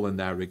helpful in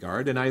that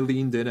regard. And I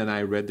leaned in and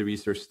I read the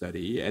research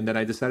study, and then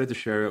I decided to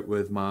share it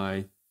with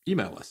my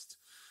email list.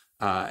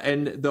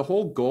 And the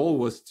whole goal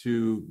was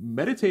to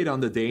meditate on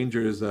the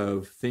dangers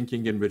of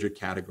thinking in rigid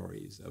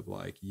categories of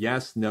like,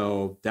 yes,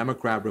 no,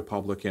 Democrat,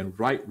 Republican,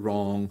 right,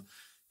 wrong,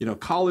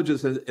 college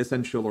is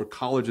essential or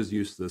college is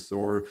useless,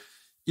 or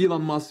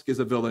Elon Musk is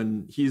a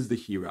villain, he's the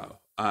hero.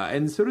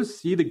 And sort of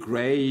see the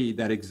gray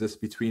that exists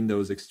between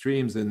those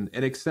extremes and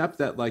accept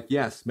that, like,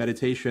 yes,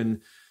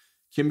 meditation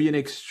can be an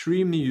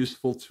extremely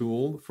useful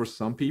tool for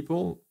some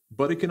people,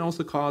 but it can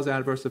also cause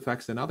adverse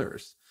effects in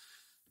others.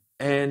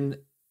 And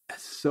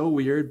it's so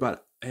weird,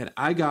 but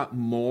I got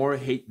more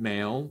hate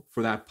mail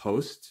for that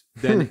post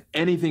than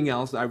anything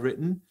else I've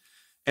written.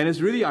 And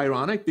it's really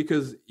ironic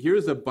because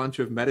here's a bunch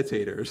of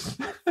meditators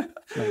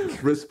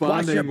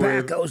responding. Watch your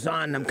back,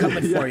 Ozan, I'm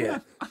coming for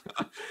you.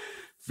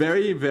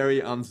 Very,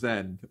 very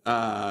unzen,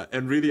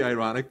 and really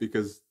ironic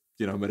because,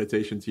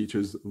 meditation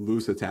teachers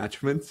lose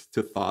attachment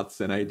to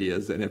thoughts and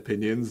ideas and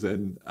opinions.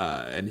 And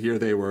here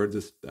they were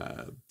just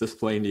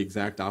displaying the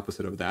exact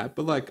opposite of that.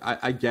 But like,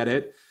 I get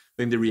it.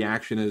 I think the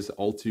reaction is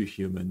all too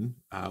human.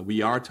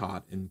 We are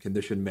taught and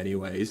conditioned many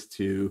ways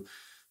to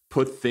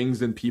put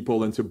things and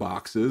people into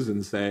boxes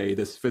and say,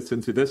 this fits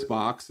into this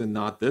box and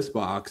not this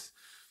box.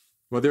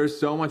 Well, there's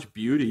so much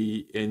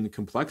beauty in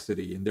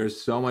complexity, and there's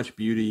so much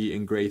beauty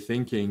in gray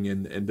thinking.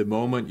 And the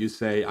moment you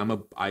say, I'm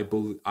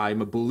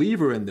a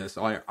believer in this,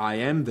 I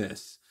am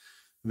this,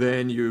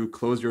 then you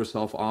close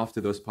yourself off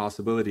to those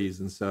possibilities.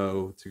 And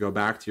so to go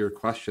back to your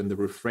question, the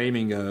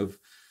reframing of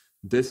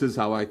this is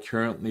how I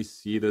currently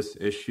see this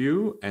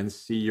issue, and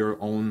see your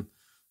own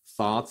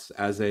thoughts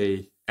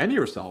and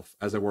yourself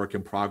as a work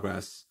in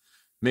progress,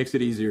 makes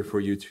it easier for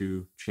you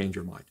to change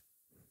your mind.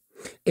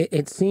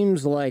 It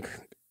seems like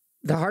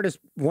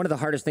one of the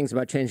hardest things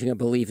about changing a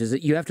belief is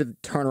that you have to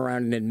turn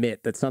around and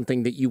admit that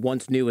something that you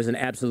once knew as an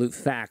absolute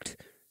fact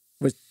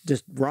was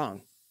just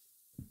wrong.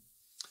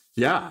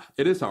 Yeah,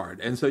 it is hard.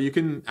 And so you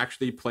can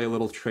actually play a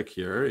little trick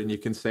here, and you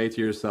can say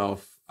to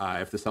yourself,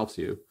 if this helps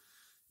you,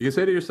 you can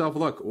say to yourself,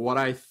 look, what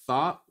I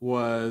thought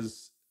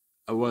was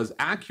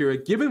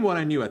accurate given what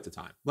I knew at the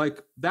time.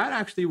 Like, that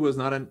actually was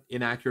not an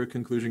inaccurate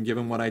conclusion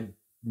given what I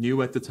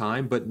knew at the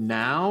time. But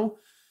now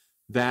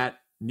that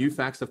new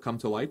facts have come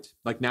to light,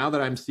 like now that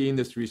I'm seeing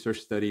this research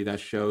study that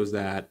shows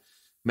that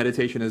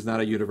meditation is not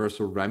a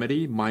universal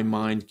remedy, my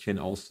mind can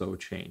also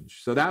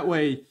change. So that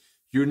way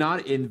you're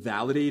not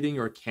invalidating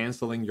or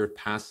canceling your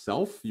past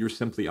self, you're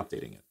simply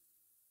updating it.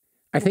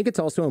 I think it's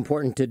also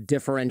important to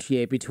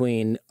differentiate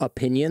between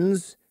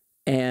opinions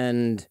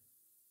and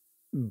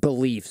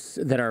beliefs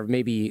that are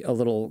maybe a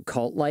little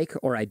cult-like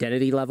or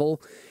identity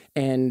level.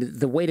 And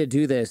the way to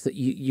do this, that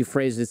you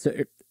phrase this,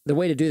 the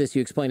way to do this,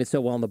 you explain it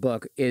so well in the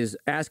book, is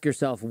ask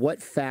yourself,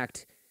 what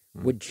fact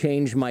would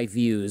change my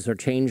views or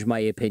change my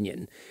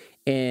opinion?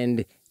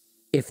 And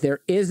if there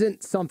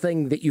isn't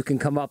something that you can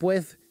come up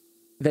with,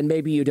 then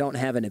maybe you don't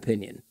have an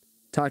opinion.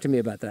 Talk to me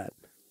about that.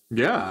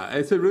 Yeah,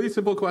 it's a really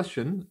simple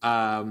question.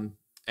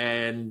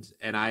 And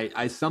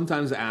I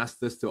sometimes ask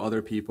this to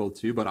other people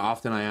too, but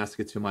often I ask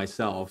it to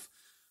myself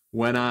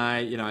when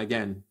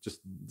again,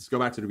 just let's go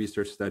back to the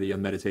research study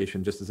on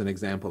meditation, just as an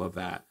example of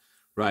that.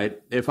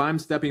 Right? If I'm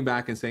stepping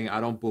back and saying,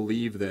 I don't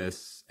believe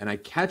this, and I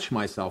catch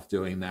myself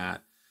doing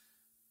that,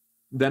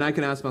 then I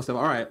can ask myself,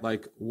 all right,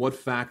 like, what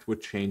fact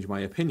would change my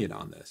opinion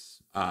on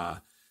this?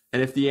 And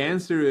if the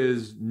answer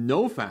is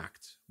no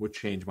fact would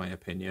change my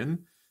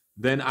opinion,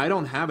 then I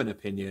don't have an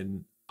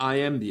opinion. I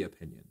am the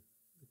opinion.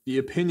 The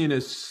opinion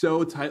is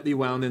so tightly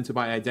wound into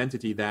my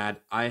identity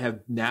that I have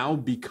now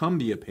become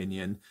the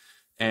opinion.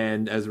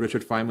 And as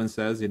Richard Feynman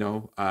says,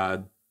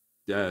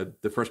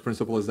 the first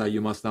principle is that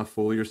you must not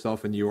fool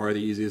yourself, and you are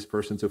the easiest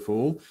person to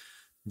fool.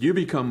 You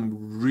become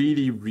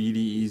really, really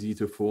easy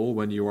to fool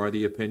when you are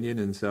the opinion.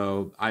 And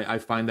so I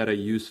find that a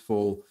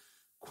useful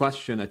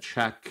question, a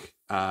check,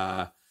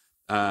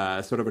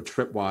 sort of a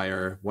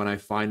tripwire when I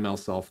find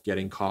myself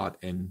getting caught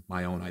in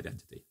my own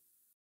identity.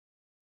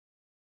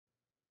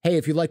 Hey,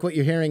 if you like what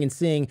you're hearing and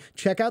seeing,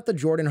 check out the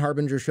Jordan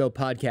Harbinger Show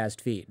podcast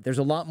feed. There's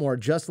a lot more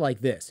just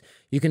like this.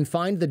 You can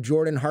find the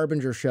Jordan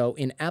Harbinger Show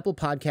in Apple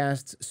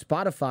Podcasts,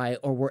 Spotify,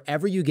 or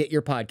wherever you get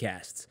your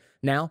podcasts.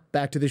 Now,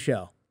 back to the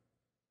show.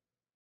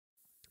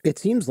 It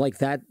seems like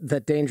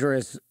that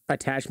dangerous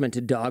attachment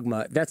to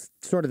dogma, that's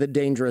sort of the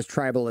dangerous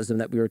tribalism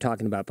that we were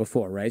talking about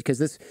before, right? Because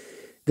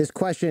this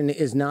question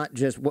is not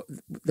just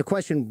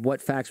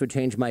what facts would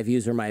change my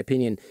views or my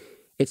opinion.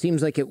 It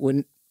seems like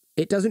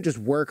it doesn't just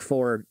work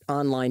for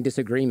online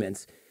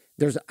disagreements.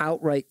 There's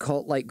outright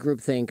cult-like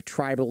groupthink,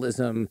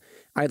 tribalism.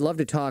 I'd love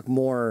to talk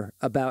more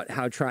about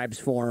how tribes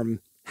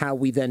form, how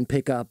we then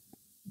pick up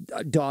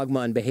dogma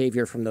and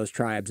behavior from those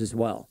tribes as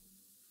well.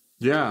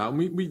 Yeah,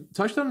 we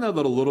touched on that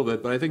a little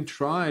bit, but I think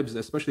tribes,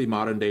 especially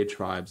modern day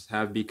tribes,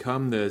 have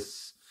become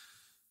this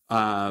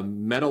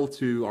metal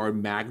to our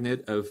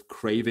magnet of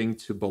craving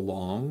to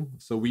belong.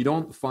 So we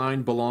don't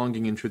find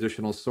belonging in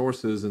traditional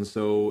sources, and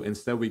so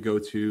instead we go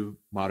to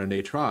modern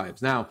day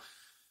tribes. Now,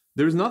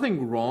 there's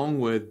nothing wrong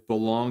with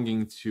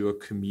belonging to a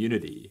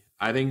community.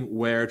 I think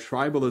where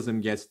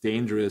tribalism gets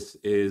dangerous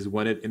is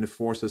when it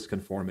enforces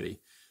conformity,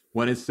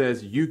 when it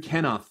says you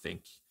cannot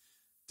think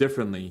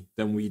differently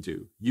than we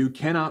do. You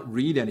cannot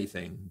read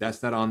anything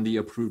that's not on the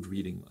approved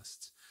reading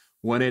lists.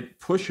 When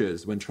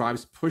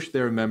tribes push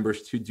their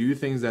members to do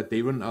things that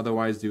they wouldn't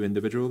otherwise do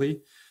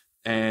individually,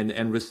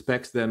 and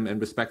respect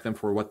them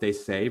for what they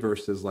say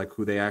versus like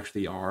who they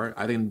actually are,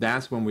 I think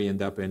that's when we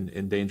end up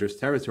in dangerous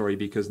territory,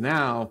 because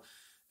now,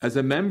 as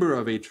a member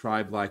of a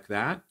tribe like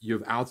that,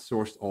 you've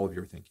outsourced all of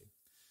your thinking.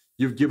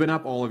 You've given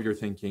up all of your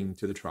thinking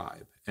to the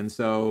tribe. And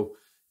so,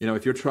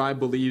 if your tribe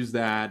believes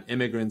that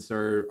immigrants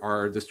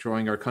are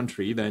destroying our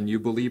country, then you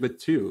believe it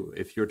too.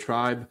 If your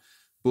tribe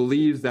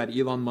believes that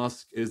Elon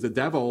Musk is the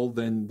devil,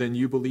 then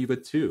you believe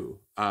it too.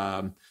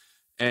 And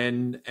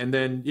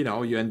then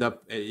you end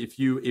up, if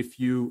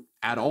you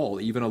at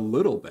all, even a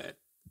little bit,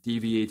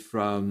 deviate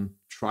from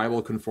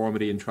tribal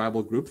conformity and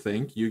tribal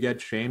groupthink, you get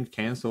shamed,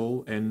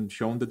 canceled, and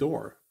shown the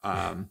door.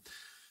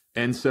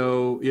 And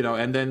so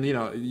and then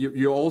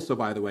you also,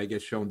 by the way,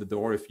 get shown the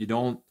door if you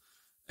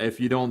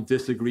don't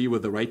disagree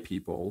with the right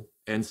people.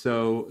 And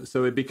so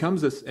it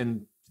becomes this,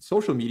 and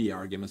social media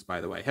arguments,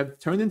 by the way, have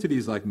turned into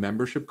these like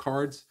membership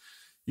cards.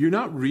 You're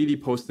not really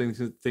posting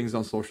things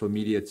on social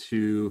media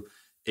to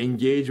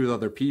engage with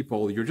other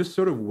people. You're just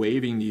sort of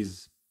waving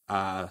these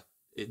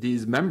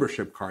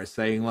membership cards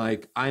saying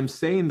like, I'm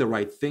saying the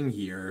right thing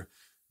here,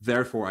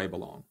 therefore I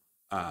belong.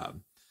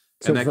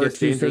 So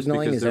virtue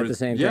signaling, is that the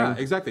same thing? Yeah,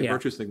 exactly. Yeah.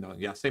 Virtue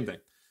signaling. Yeah, same thing.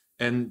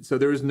 And so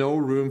there is no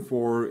room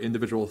for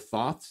individual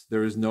thoughts.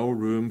 There is no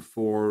room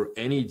for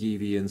any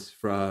deviance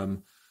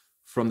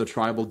from the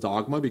tribal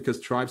dogma, because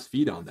tribes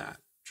feed on that.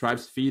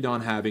 Tribes feed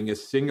on having a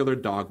singular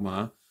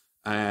dogma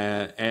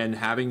and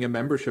having a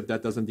membership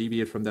that doesn't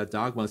deviate from that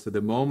dogma. So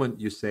the moment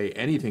you say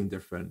anything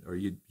different or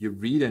you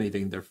read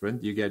anything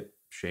different, you get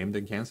shamed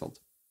and canceled.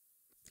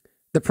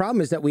 The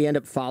problem is that we end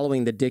up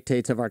following the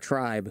dictates of our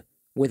tribe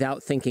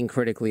without thinking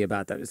critically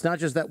about them. It's not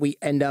just that we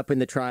end up in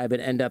the tribe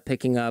and end up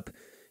picking up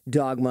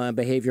dogma and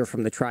behavior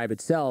from the tribe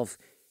itself.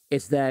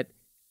 It's that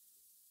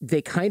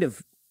they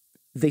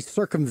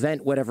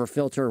circumvent whatever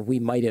filter we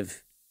might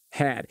have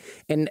had.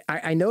 And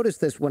I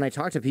noticed this when I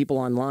talk to people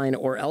online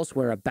or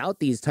elsewhere about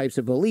these types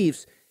of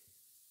beliefs.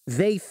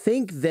 They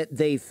think that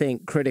they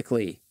think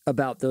critically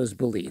about those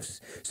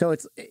beliefs. So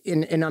it's,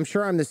 and I'm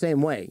sure I'm the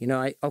same way.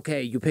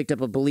 Okay, you picked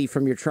up a belief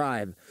from your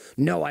tribe.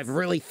 No, I've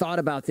really thought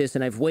about this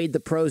and I've weighed the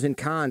pros and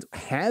cons.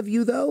 Have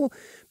you though?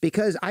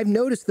 Because I've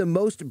noticed the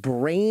most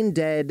brain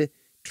dead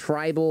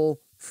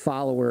tribal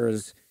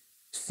followers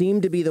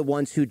seem to be the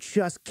ones who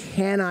just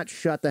cannot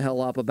shut the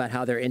hell up about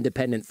how they're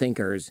independent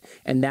thinkers.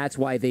 And that's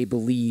why they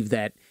believe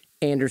that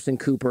Anderson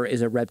Cooper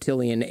is a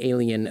reptilian,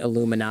 alien,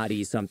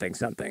 Illuminati, something.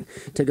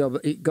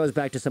 It goes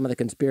back to some of the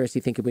conspiracy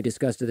thinking we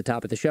discussed at the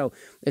top of the show.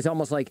 It's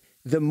almost like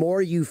the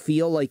more you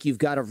feel like you've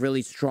got a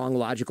really strong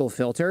logical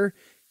filter,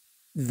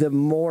 the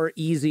more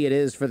easy it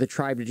is for the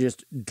tribe to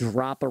just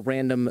drop a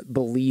random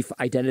belief,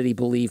 identity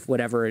belief,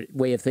 whatever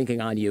way of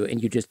thinking on you,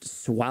 and you just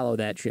swallow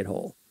that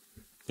shithole.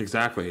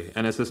 Exactly.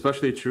 And it's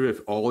especially true if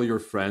all your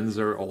friends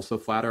are also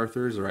flat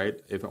earthers, right?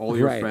 If all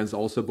your friends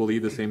also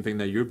believe the same thing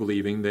that you're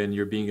believing, then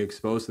you're being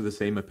exposed to the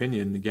same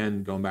opinion.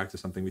 Again, going back to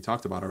something we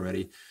talked about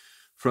already,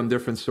 from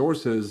different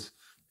sources.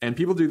 And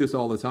people do this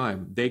all the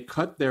time. They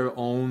cut their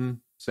own,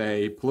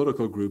 say,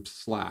 political groups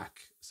slack.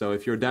 So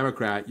if you're a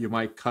Democrat, you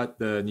might cut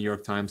the New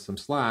York Times some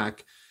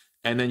slack,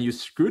 and then you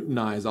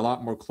scrutinize a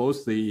lot more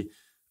closely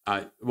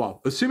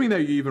well, assuming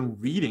that you're even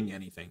reading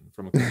anything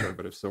from a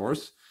conservative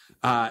source,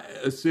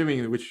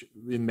 assuming which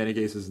in many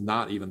cases is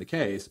not even the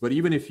case. But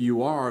even if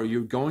you are,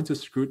 you're going to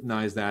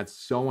scrutinize that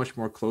so much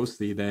more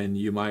closely than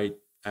you might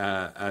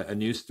a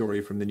news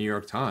story from the New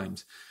York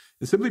Times.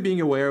 And simply being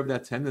aware of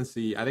that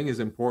tendency, I think, is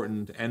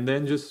important. And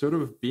then just sort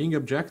of being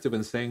objective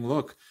and saying,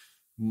 look,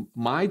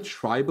 my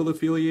tribal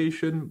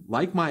affiliation,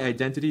 like my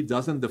identity,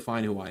 doesn't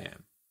define who I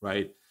am,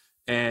 right?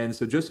 And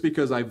so just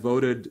because I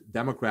voted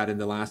Democrat in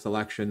the last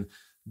election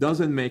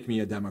doesn't make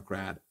me a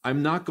Democrat.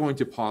 I'm not going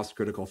to pause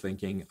critical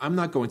thinking. I'm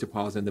not going to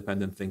pause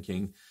independent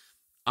thinking.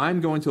 I'm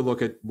going to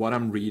look at what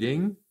I'm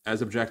reading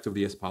as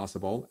objectively as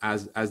possible,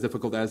 as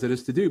difficult as it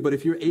is to do. But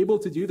if you're able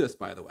to do this,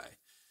 by the way,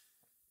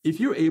 if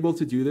you're able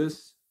to do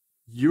this,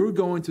 you're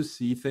going to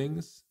see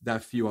things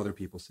that few other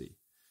people see.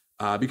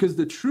 Because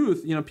the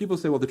truth, people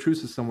say, well, the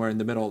truth is somewhere in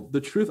the middle.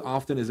 The truth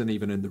often isn't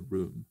even in the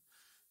room.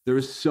 There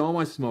is so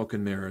much smoke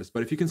and mirrors.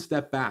 But if you can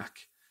step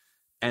back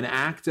and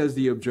act as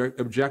the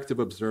objective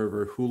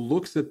observer who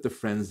looks at the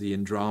frenzy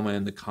and drama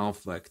and the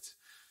conflict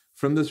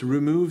from this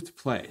removed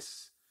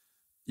place,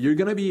 you're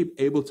going to be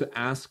able to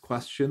ask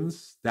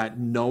questions that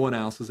no one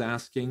else is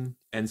asking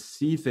and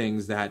see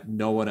things that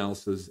no one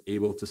else is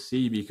able to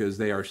see because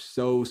they are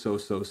so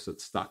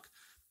stuck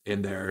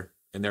in their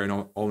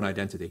own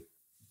identity.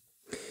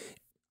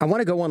 I want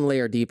to go one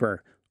layer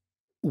deeper.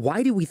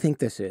 Why do we think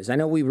this is? I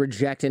know we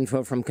reject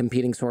info from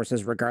competing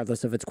sources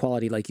regardless of its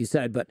quality, like you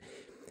said, but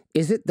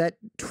is it that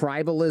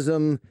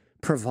tribalism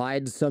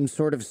provides some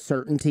sort of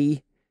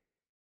certainty?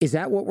 Is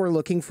that what we're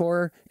looking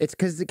for? It's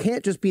because it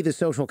can't just be the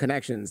social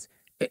connections,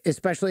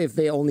 especially if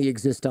they only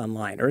exist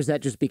online. Or is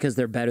that just because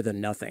they're better than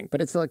nothing?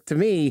 But it's like, to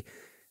me,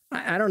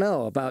 I don't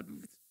know about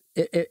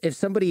if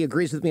somebody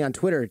agrees with me on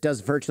Twitter, it does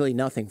virtually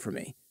nothing for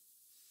me.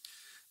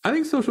 I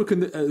think social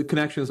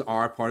connections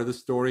are part of the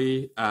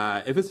story.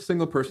 If it's a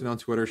single person on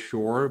Twitter,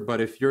 sure.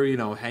 But if you're,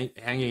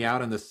 hanging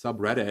out in the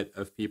subreddit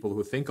of people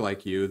who think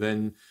like you,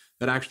 then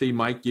that actually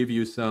might give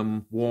you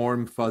some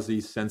warm, fuzzy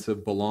sense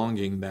of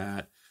belonging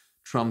that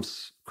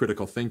trumps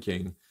critical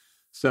thinking.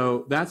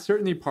 So that's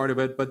certainly part of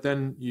it. But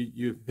then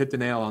you hit the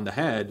nail on the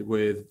head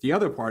with the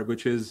other part,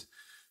 which is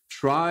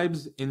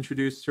tribes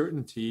introduce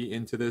certainty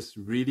into this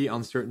really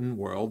uncertain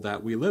world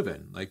that we live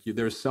in. Like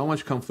there's so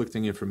much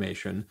conflicting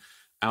information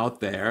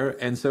out there.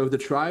 And so the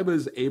tribe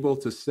is able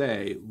to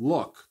say,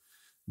 look,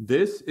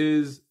 this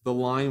is the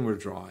line we're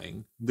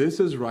drawing. This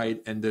is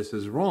right and this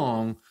is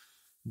wrong.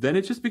 Then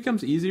it just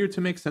becomes easier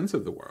to make sense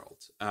of the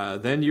world.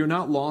 Then you're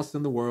not lost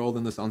in the world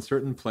in this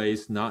uncertain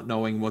place, not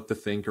knowing what to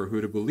think or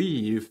who to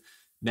believe.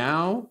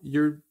 Now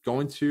you're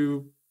going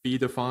to be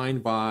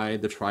defined by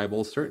the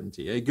tribal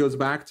certainty. It goes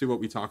back to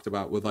what we talked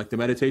about with like the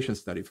meditation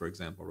study, for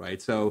example,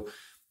 right? So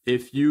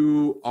if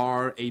you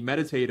are a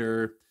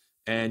meditator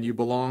and you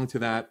belong to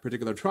that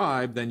particular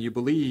tribe, then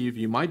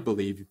you might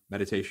believe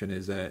meditation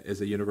is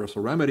a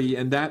universal remedy,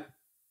 and that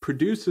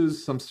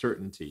produces some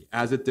certainty,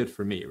 as it did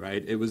for me,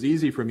 right? It was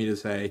easy for me to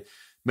say,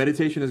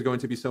 meditation is going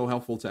to be so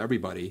helpful to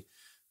everybody,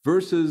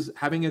 versus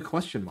having a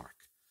question mark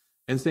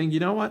and saying, you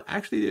know what,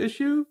 actually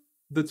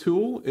the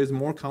tool is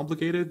more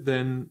complicated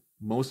than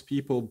most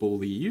people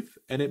believe,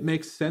 and it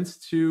makes sense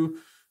to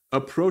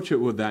approach it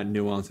with that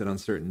nuance and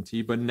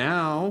uncertainty. But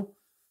now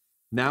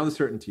the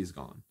certainty is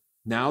gone.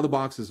 Now the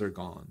boxes are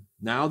gone.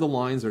 Now the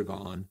lines are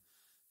gone.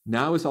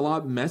 Now it's a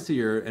lot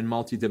messier and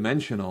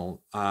multidimensional.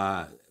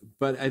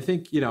 But I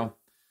think,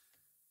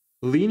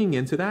 leaning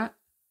into that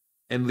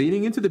and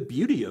leaning into the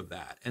beauty of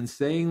that and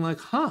saying like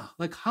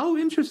how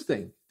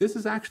interesting. This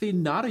is actually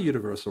not a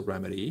universal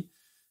remedy.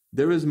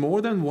 There is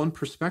more than one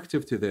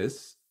perspective to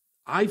this.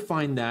 I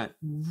find that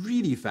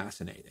really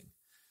fascinating.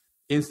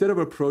 Instead of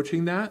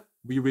approaching that,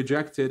 we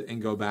reject it and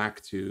go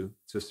back to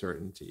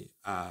certainty.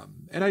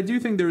 And I do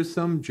think there is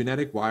some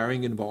genetic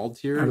wiring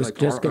involved here. I was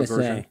just going to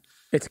say,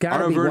 it's got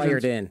to be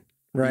wired in,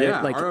 right?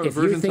 Yeah, like if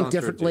you think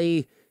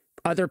differently,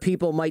 other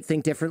people might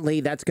think differently.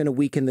 That's going to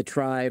weaken the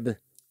tribe.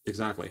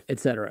 Exactly. Et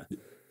cetera.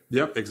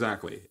 Yep,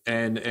 exactly.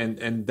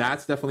 And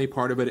that's definitely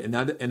part of it.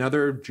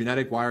 Another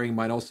genetic wiring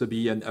might also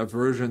be an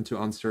aversion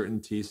to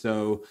uncertainty.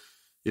 So,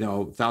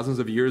 thousands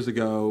of years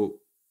ago,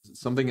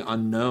 something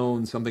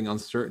unknown, something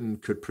uncertain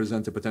could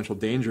present a potential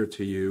danger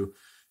to you.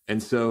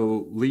 And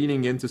so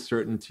leaning into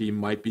certainty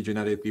might be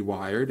genetically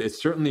wired. It's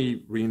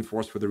certainly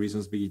reinforced for the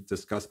reasons we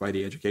discussed by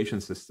the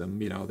education system.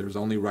 There's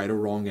only right or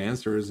wrong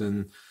answers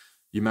and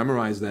you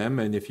memorize them.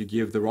 And if you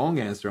give the wrong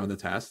answer on the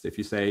test, if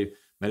you say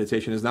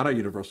meditation is not a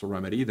universal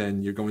remedy,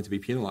 then you're going to be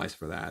penalized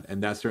for that.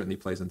 And that certainly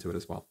plays into it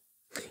as well.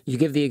 You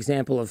give the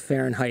example of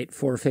Fahrenheit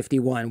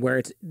 451, where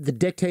it's the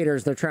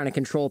dictators, they're trying to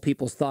control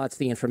people's thoughts,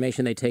 the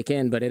information they take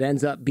in, but it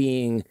ends up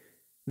being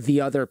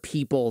the other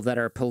people that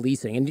are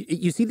policing. And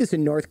you see this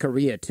in North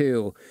Korea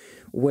too,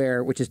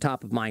 which is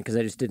top of mind because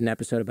I just did an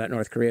episode about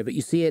North Korea, but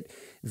you see it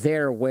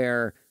there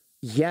where,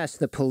 yes,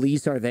 the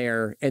police are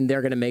there and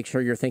they're going to make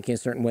sure you're thinking a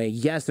certain way.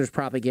 Yes, there's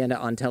propaganda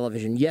on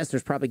television. Yes,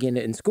 there's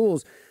propaganda in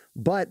schools,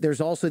 But there's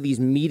also these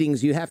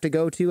meetings you have to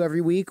go to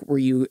every week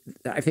where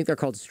I think they're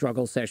called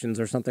struggle sessions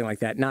or something like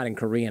that. Not in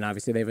Korean,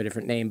 obviously, they have a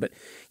different name, but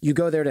you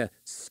go there to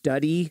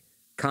study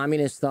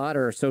communist thought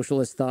or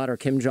socialist thought or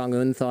Kim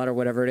Jong-un thought or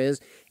whatever it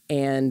is.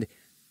 And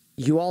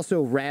you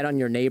also rat on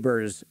your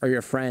neighbors or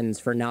your friends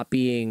for not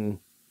being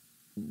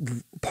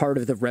part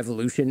of the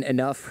revolution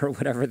enough, or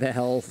whatever the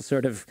hell,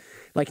 sort of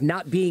like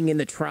not being in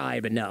the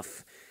tribe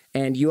enough.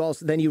 And you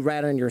also, then you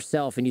rat on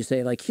yourself and you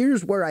say, like,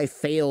 here's where I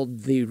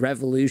failed the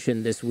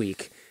revolution this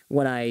week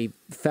when I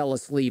fell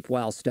asleep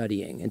while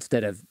studying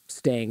instead of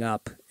staying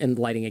up and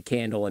lighting a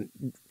candle and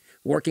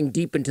working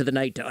deep into the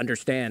night to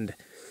understand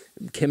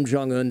Kim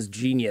Jong-un's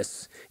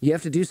genius. You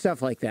have to do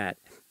stuff like that.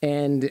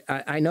 And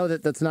I know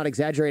that that's not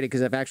exaggerated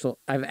because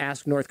I've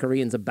asked North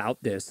Koreans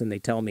about this and they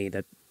tell me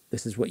that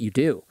this is what you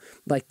do.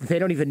 Like, they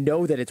don't even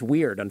know that it's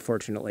weird,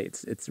 unfortunately.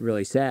 It's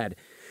really sad.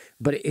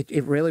 But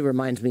it really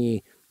reminds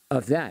me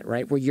of that,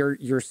 right? Where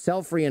you're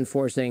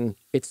self-reinforcing,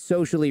 it's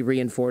socially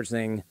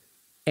reinforcing,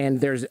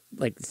 and there's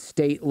like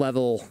state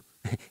level,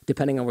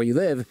 depending on where you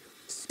live,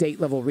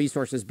 state level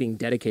resources being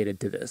dedicated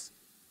to this.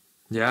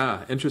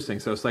 Yeah, interesting.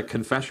 So it's like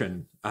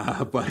confession,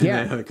 but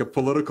in like a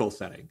political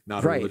setting,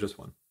 not a religious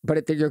one.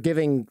 But you're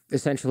giving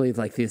essentially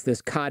like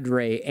this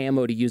cadre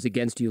ammo to use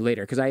against you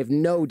later, because I have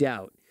no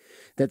doubt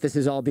that this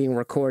is all being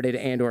recorded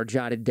and or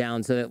jotted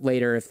down so that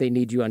later, if they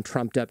need you on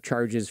trumped up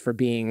charges for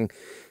being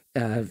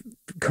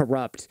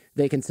corrupt,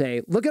 they can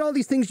say, look at all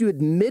these things you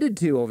admitted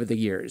to over the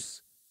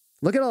years.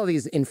 Look at all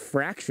these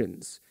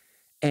infractions.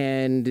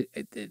 And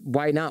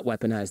why not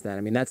weaponize that?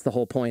 I mean, that's the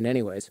whole point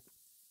anyways.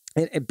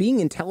 And being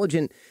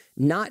intelligent,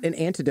 not an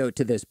antidote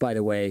to this, by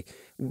the way.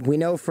 I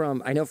know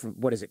from,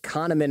 what is it,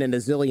 Kahneman and a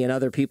zillion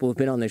other people who've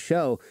been on the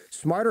show,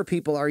 smarter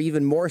people are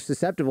even more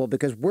susceptible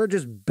because we're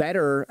just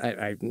better,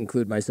 I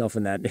include myself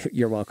in that,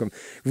 you're welcome,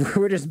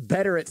 we're just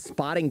better at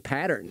spotting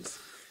patterns,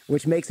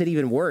 which makes it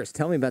even worse.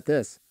 Tell me about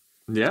this.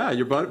 Yeah,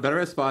 you're better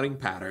at spotting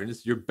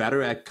patterns. You're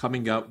better at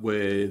coming up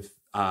with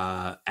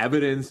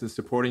evidence and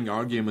supporting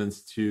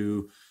arguments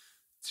to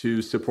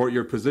support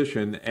your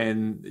position.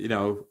 And, you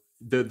know,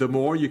 the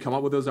more you come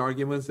up with those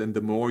arguments and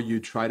the more you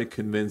try to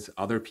convince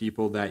other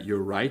people that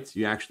you're right,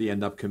 you actually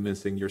end up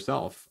convincing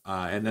yourself.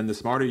 And then the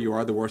smarter you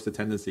are, the worse the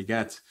tendency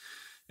gets.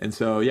 And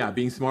so, yeah,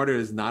 being smarter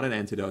is not an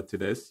antidote to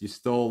this. You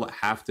still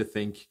have to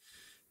think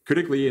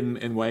critically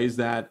in ways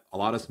that a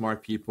lot of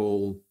smart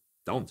people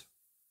don't.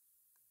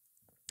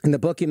 In the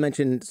book, you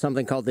mentioned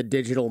something called the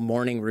digital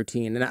morning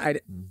routine. And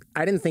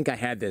I didn't think I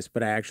had this,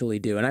 but I actually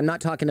do. And I'm not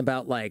talking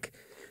about like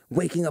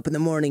waking up in the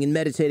morning and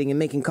meditating and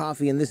making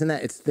coffee and this and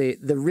that. It's the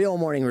real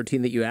morning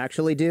routine that you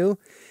actually do.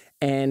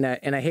 And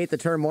I hate the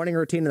term morning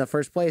routine in the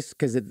first place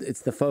because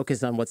it's the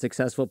focus on what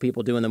successful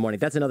people do in the morning.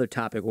 That's another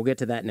topic. We'll get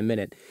to that in a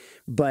minute.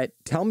 But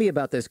tell me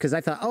about this, because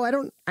I thought, I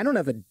don't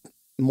have a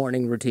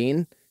morning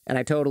routine. And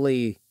I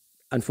totally,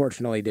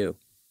 unfortunately, do.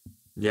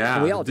 Yeah,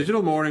 the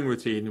digital morning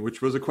routine,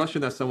 which was a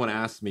question that someone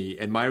asked me,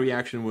 and my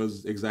reaction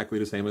was exactly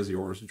the same as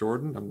yours,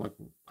 Jordan. I'm like,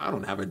 I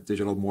don't have a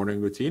digital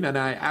morning routine, and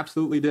I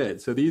absolutely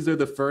did. So these are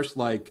the first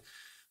like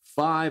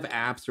 5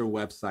 apps or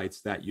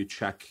websites that you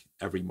check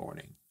every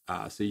morning.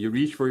 So you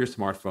reach for your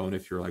smartphone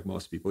if you're like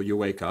most people. You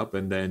wake up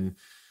and then,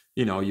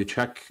 you know, you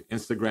check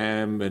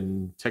Instagram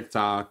and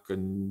TikTok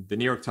and the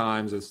New York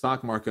Times and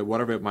stock market,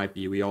 whatever it might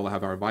be. We all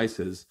have our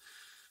vices.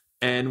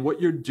 And what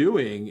you're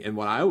doing and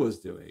what I was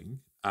doing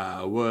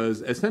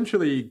was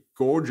essentially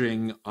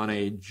gorging on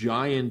a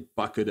giant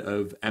bucket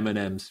of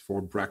M&Ms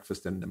for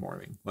breakfast in the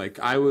morning. Like,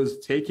 I was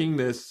taking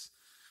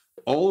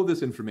all of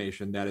this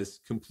information that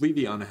is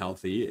completely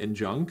unhealthy and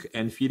junk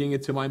and feeding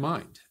it to my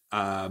mind.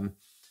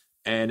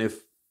 And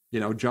if, you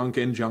know, junk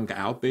in, junk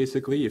out,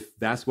 basically, if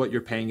that's what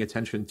you're paying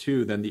attention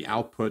to, then the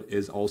output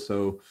is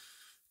also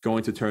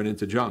going to turn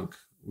into junk.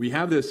 We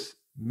have this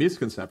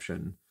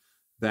misconception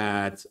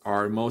that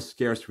our most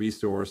scarce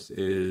resource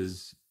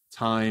is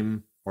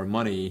time or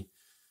money,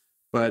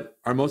 but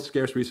our most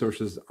scarce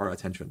resources are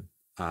attention,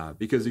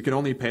 because you can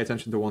only pay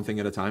attention to one thing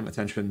at a time.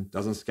 Attention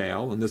doesn't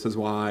scale, and this is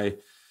why, you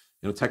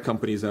know, tech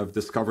companies have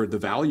discovered the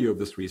value of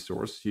this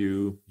resource.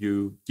 You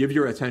give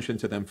your attention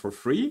to them for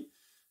free,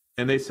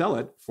 and they sell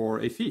it for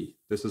a fee.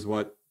 This is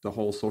what the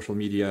whole social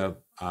media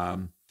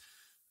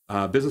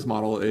business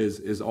model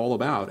is all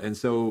about. And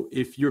so,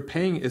 if you're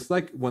paying, it's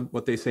like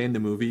what they say in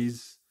the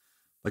movies,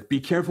 like, be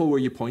careful where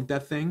you point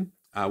that thing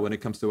when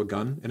it comes to a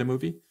gun in a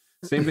movie.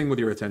 Same thing with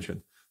your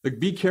attention. Like,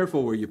 be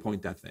careful where you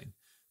point that thing,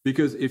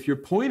 because if you're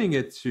pointing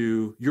it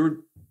to your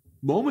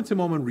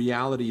moment-to-moment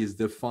reality is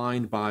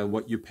defined by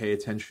what you pay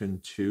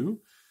attention to.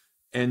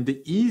 And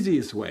the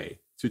easiest way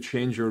to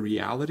change your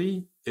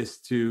reality is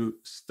to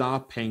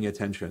stop paying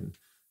attention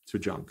to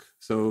junk.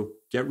 So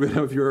get rid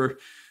of your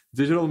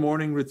digital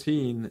morning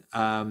routine.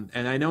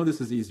 And I know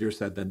this is easier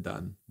said than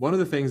done. One of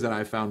the things that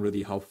I found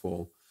really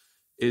helpful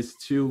is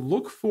to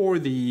look for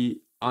the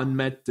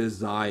unmet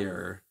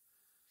desire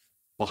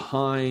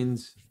behind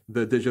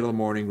the digital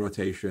morning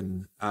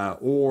rotation,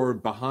 or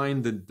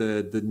behind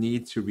the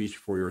need to reach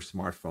for your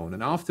smartphone.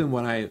 And often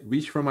when I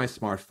reach for my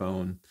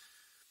smartphone,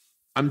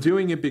 I'm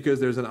doing it because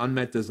there's an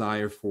unmet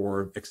desire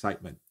for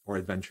excitement or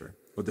adventure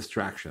or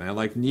distraction. I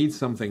like need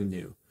something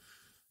new.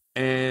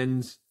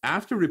 And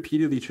after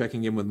repeatedly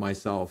checking in with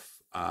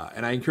myself,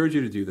 and I encourage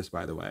you to do this,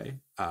 by the way,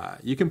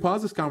 you can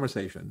pause this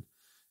conversation,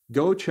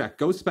 go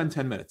spend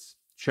 10 minutes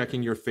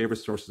checking your favorite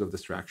sources of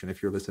distraction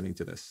if you're listening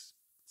to this.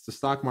 It's the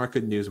stock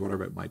market, news,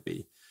 whatever it might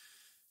be.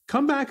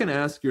 Come back and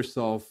ask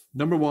yourself,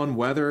 number one,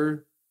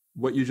 whether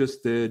what you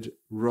just did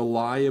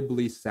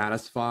reliably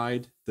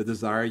satisfied the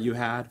desire you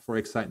had for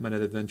excitement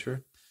and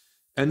adventure.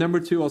 And number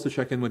two, also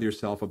check in with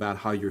yourself about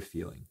how you're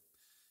feeling.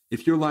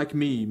 If you're like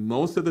me,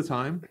 most of the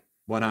time,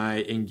 when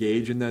I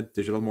engage in that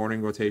digital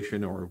morning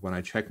rotation or when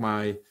I check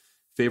my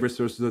favorite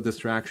sources of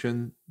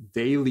distraction,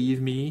 they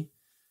leave me,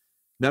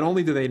 not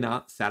only do they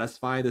not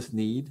satisfy this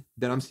need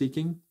that I'm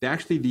seeking, they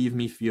actually leave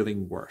me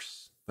feeling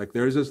worse. Like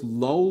there's this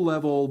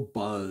low-level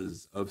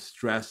buzz of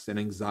stress and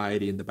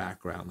anxiety in the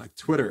background. Like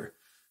Twitter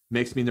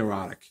makes me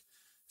neurotic.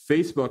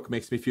 Facebook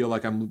makes me feel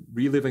like I'm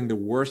reliving the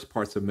worst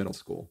parts of middle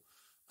school.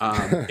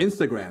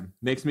 Instagram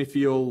makes me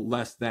feel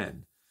less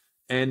than.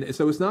 And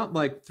so it's not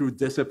like through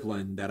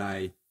discipline that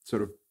I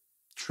sort of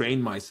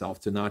train myself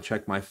to not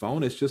check my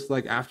phone. It's just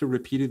like after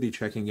repeatedly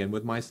checking in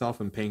with myself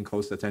and paying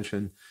close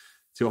attention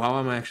to how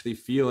I'm actually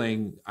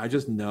feeling, I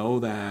just know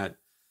that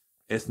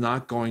it's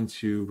not going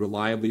to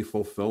reliably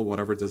fulfill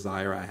whatever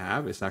desire I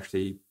have. It's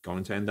actually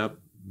going to end up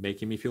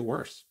making me feel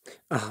worse.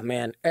 Oh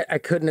man, I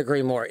couldn't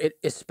agree more.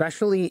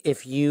 Especially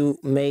if you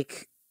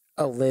make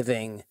a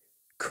living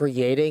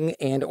creating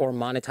and or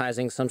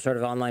monetizing some sort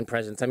of online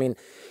presence. I mean,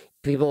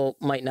 people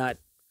might not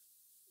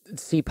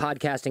see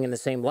podcasting in the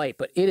same light,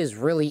 but it is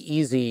really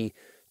easy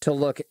to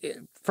look.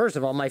 First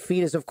of all, my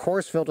feed is of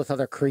course filled with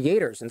other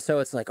creators, and so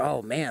it's like,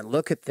 oh man,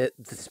 look at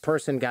this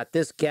person got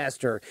this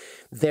guest, or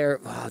they're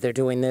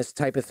doing this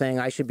type of thing.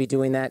 I should be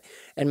doing that.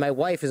 And my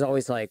wife is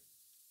always like,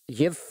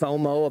 give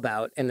FOMO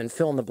about, and then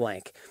fill in the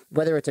blank.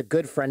 Whether it's a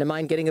good friend of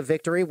mine getting a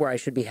victory where I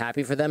should be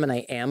happy for them, and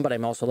I am, but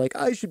I'm also like,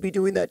 I should be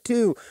doing that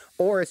too.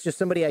 Or it's just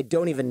somebody I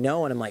don't even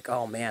know, and I'm like,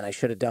 oh man, I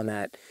should have done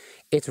that.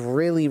 It's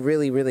really,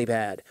 really, really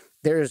bad.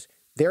 There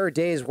are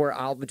days where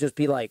I'll just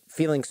be like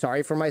feeling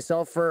sorry for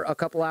myself for a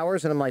couple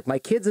hours, and I'm like, my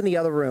kid's in the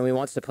other room, he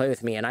wants to play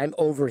with me, and I'm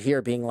over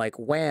here being like,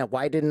 wham,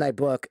 why didn't I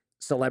book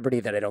celebrity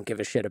that I don't give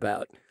a shit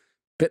about?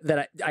 But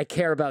that I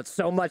care about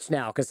so much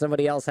now because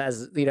somebody else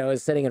has,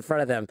 is sitting in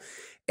front of them.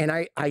 And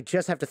I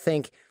just have to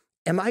think,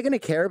 am I going to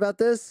care about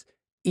this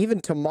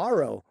even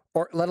tomorrow,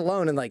 or let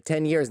alone in like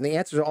 10 years? And the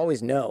answer is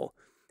always no.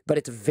 But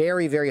it's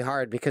very, very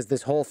hard because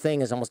this whole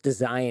thing is almost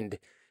designed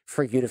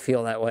for you to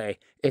feel that way.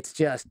 It's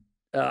just,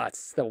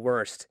 it's the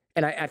worst.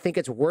 And I think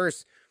it's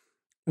worse.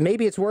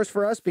 Maybe it's worse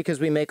for us because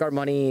we make our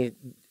money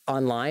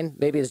online.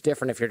 Maybe it's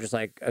different if you're just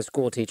like a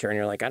school teacher and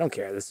you're like, I don't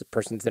care, this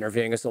person's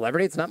interviewing a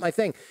celebrity, it's not my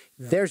thing.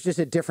 There's just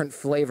a different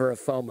flavor of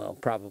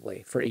FOMO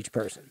probably for each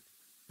person.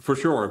 For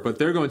sure, but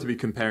they're going to be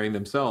comparing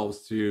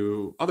themselves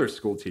to other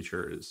school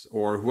teachers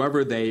or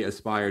whoever they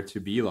aspire to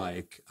be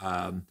like.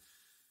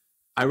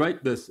 I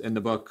write this in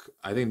the book.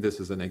 I think this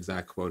is an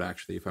exact quote,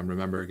 actually, if I'm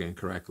remembering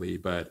correctly,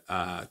 but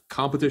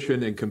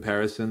competition and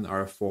comparison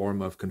are a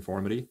form of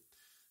conformity.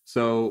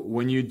 So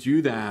when you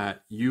do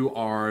that, you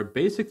are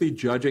basically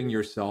judging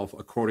yourself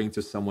according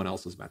to someone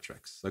else's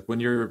metrics. Like when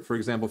you're, for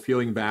example,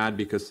 feeling bad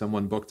because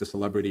someone booked a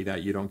celebrity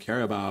that you don't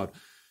care about,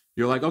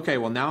 you're like, okay,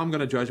 well, now I'm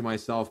going to judge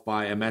myself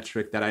by a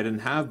metric that I didn't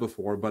have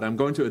before, but I'm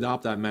going to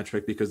adopt that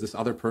metric because this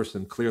other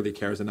person clearly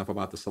cares enough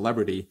about the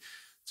celebrity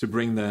to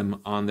bring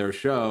them on their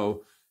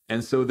show.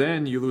 And so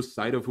then you lose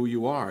sight of who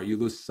you are. You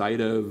lose sight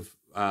of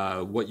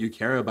what you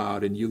care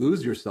about, and you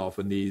lose yourself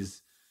in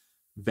these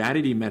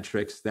vanity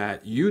metrics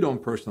that you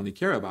don't personally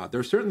care about. There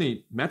are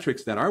certainly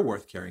metrics that are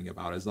worth caring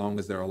about as long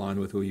as they're aligned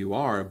with who you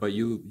are, but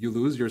you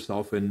lose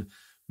yourself in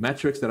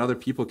metrics that other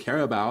people care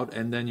about.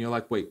 And then you're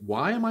like, wait,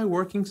 why am I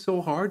working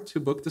so hard to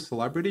book the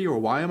celebrity? Or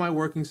why am I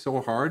working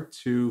so hard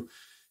to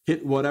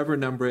hit whatever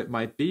number it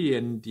might be?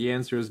 And the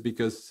answer is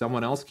because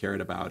someone else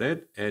cared about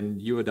it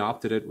and you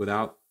adopted it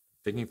without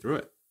thinking through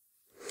it.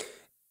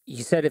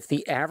 You said if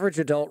the average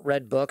adult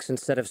read books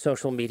instead of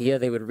social media,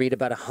 they would read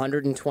about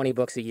 120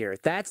 books a year.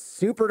 That's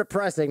super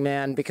depressing,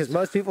 man, because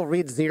most people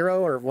read 0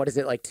 or what is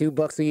it, like 2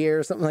 books a year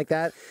or something like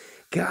that.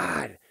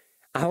 God,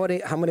 how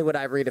many would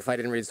I read if I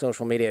didn't read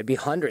social media? It'd be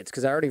hundreds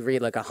because I already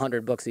read like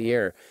 100 books a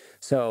year.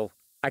 So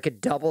I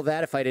could double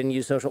that if I didn't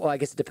use social. Well, I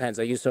guess it depends.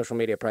 I use social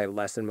media probably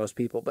less than most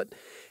people, but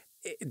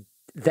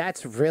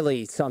that's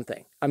really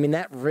something. I mean,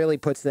 that really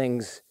puts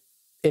things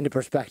into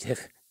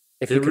perspective.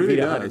 If you could read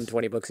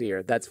 120 books a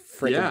year, that's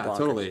freaking bonkers.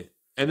 Totally.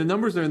 And the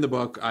numbers are in the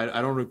book.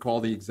 I don't recall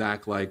the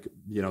exact,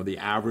 the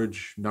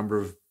average number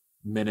of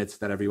minutes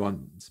that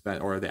everyone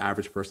spent or the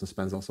average person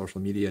spends on social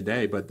media a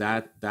day, but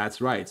that's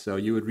right. So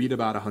you would read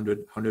about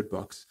 100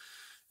 books.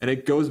 And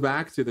it goes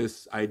back to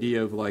this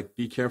idea of like,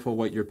 be careful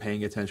what you're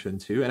paying attention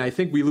to. And I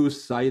think we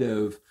lose sight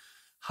of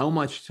how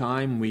much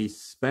time we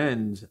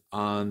spend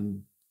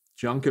on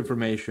junk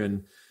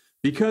information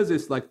because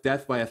it's like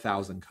death by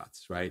 1,000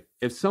 cuts, right?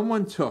 If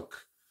someone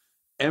took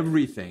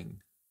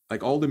everything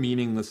like all the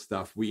meaningless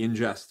stuff we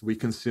ingest, we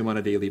consume on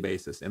a daily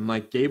basis, and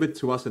like gave it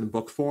to us in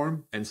book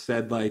form and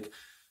said like,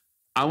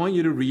 I want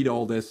you to read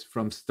all this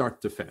from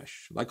start to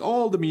finish, like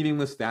all the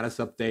meaningless status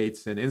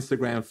updates and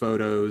Instagram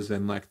photos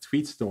and like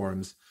tweet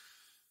storms,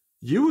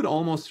 you would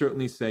almost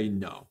certainly say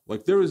no.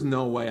 Like there is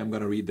no way I'm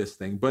going to read this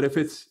thing. But if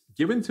it's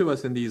given to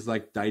us in these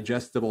like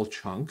digestible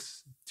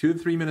chunks, 2 to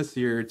 3 minutes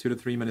here, 2 to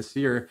 3 minutes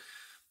here,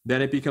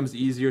 then it becomes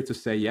easier to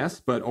say yes.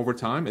 But over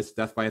time, it's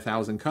death by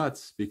 1,000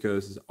 cuts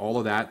because all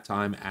of that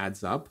time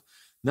adds up,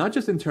 not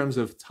just in terms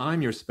of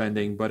time you're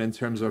spending, but in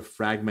terms of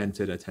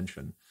fragmented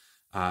attention.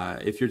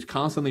 If you're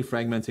constantly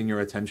fragmenting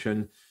your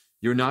attention,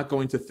 you're not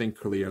going to think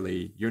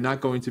clearly. You're not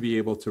going to be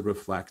able to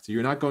reflect.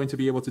 You're not going to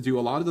be able to do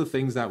a lot of the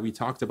things that we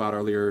talked about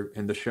earlier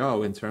in the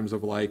show in terms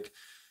of like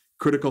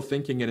critical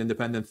thinking and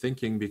independent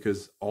thinking,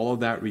 because all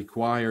of that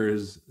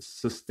requires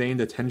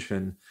sustained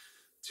attention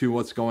to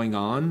what's going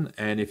on.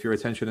 And if your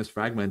attention is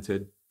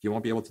fragmented, you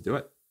won't be able to do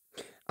it.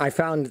 I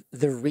found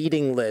the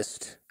reading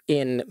list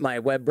in my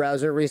web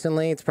browser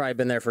recently. It's probably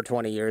been there for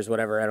 20 years,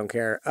 whatever. I don't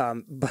care.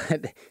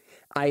 But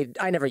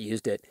I never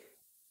used it.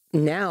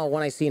 Now,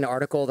 when I see an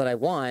article that I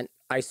want,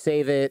 I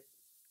save it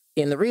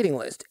in the reading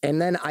list.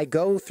 And then I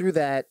go through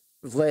that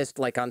list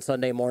like on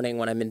Sunday morning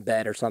when I'm in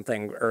bed or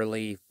something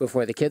early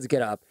before the kids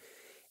get up.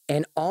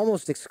 And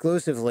almost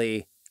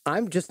exclusively,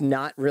 I'm just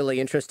not really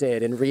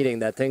interested in reading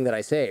that thing that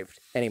I saved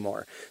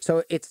anymore.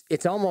 So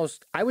it's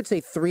almost, I would say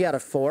 3 out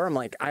of 4. I'm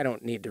like, I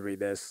don't need to read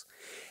this,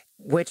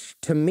 which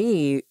to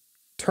me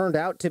turned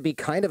out to be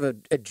kind of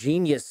a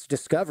genius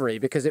discovery,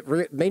 because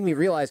it made me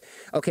realize,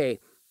 okay,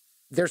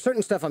 there's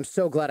certain stuff I'm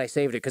so glad I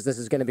saved it because this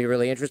is going to be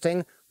really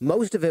interesting.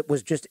 Most of it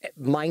was just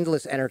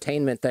mindless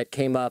entertainment that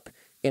came up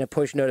in a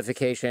push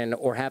notification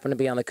or happened to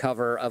be on the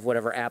cover of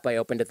whatever app I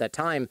opened at that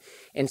time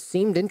and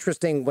seemed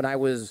interesting when I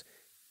was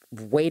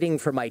waiting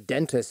for my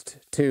dentist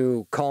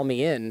to call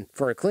me in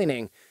for a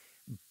cleaning.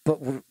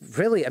 But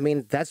really, I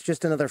mean, that's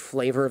just another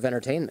flavor of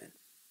entertainment.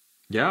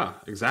 Yeah,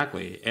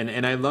 exactly.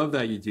 And I love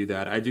that you do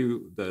that. I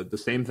do the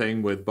same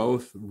thing with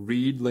both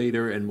read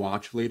later and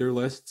watch later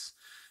lists.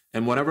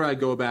 And whenever I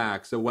go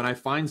back, so when I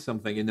find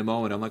something in the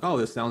moment, I'm like, oh,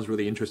 this sounds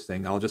really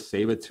interesting. I'll just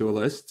save it to a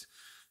list.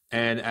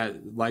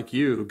 And like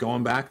you,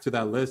 going back to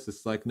that list,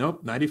 it's like,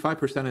 nope,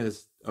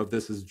 95% of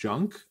this is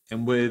junk.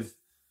 And with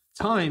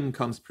time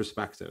comes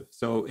perspective.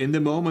 So in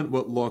the moment,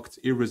 what looked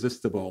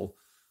irresistible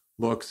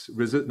looks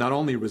not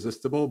only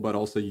resistible, but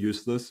also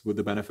useless with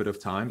the benefit of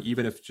time,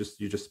 even if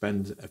you just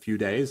spend a few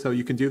days. So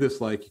you can do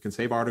this, like you can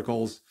save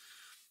articles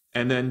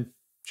and then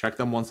check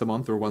them once a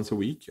month or once a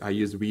week. I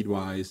use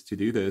Readwise to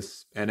do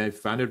this, and I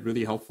found it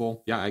really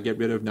helpful. Yeah, I get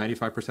rid of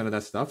 95% of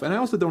that stuff. And I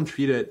also don't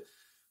treat it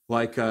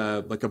like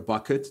a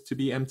bucket to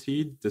be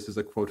emptied. This is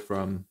a quote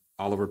from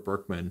Oliver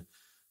Berkman,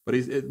 but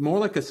it's more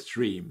like a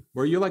stream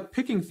where you're like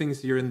picking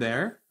things here and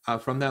there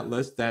from that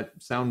list that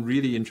sound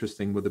really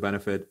interesting with the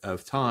benefit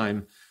of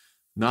time.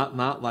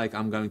 Not like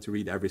I'm going to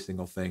read every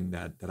single thing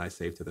that I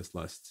save to this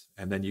list.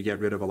 And then you get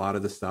rid of a lot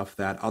of the stuff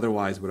that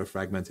otherwise would have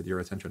fragmented your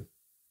attention.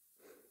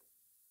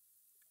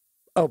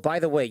 Oh, by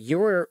the way,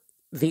 you're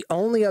the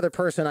only other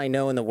person I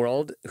know in the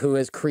world who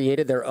has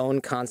created their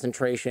own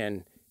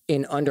concentration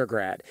in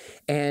undergrad.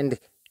 And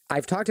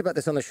I've talked about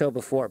this on the show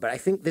before, but I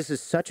think this is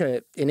such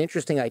an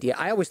interesting idea.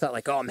 I always thought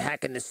like, oh, I'm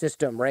hacking the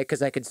system, right?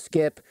 Because I could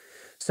skip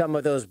some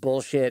of those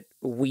bullshit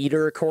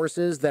weeder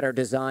courses that are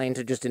designed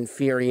to just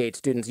infuriate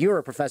students. You're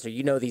a professor,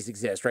 you know these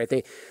exist, right?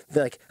 They're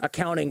like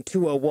accounting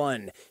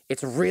 201.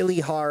 It's really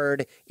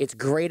hard. It's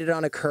graded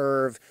on a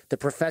curve. The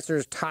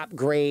professor's top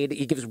grade,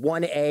 he gives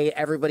 1A.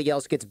 Everybody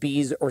else gets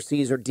B's or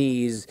C's or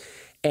D's.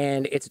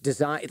 And it's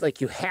designed,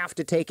 like you have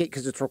to take it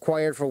because it's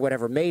required for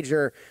whatever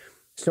major.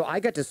 So I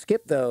got to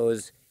skip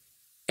those.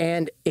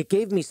 And it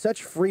gave me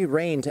such free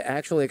rein to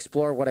actually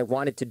explore what I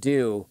wanted to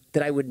do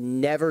that I would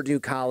never do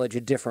college a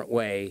different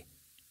way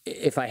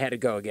if I had to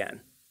go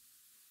again.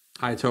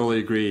 I totally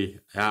agree.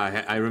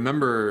 I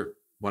remember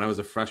when I was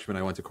a freshman,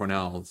 I went to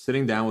Cornell,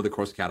 sitting down with the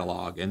course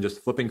catalog and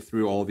just flipping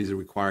through all of these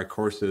required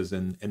courses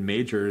and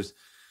majors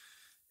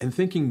and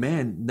thinking,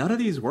 man, none of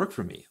these work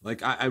for me.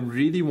 Like I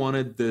really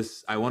wanted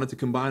this. I wanted to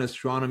combine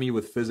astronomy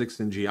with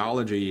physics and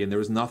geology, and there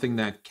was nothing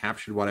that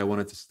captured what I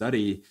wanted to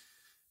study.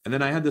 And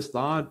then I had this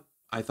thought.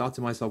 I thought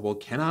to myself, well,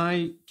 can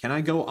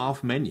I go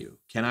off menu?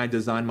 Can I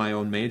design my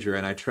own major?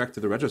 And I trekked to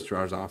the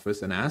registrar's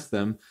office and asked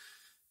them.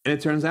 And it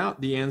turns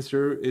out the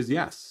answer is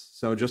yes.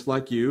 So just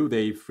like you,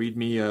 they freed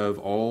me of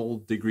all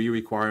degree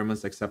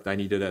requirements, except I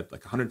needed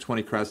like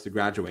 120 credits to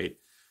graduate.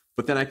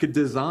 But then I could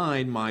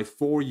design my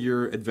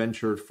 4-year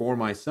adventure for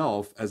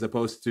myself, as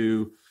opposed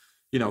to,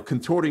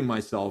 contorting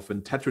myself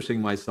and Tetrising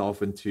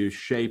myself into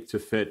shape to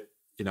fit,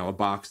 a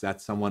box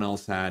that someone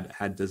else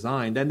had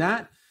designed.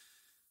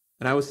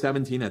 And I was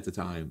 17 at the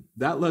time.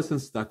 That lesson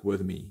stuck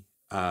with me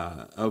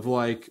of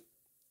like,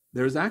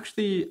 there's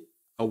actually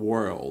a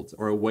world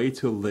or a way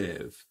to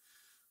live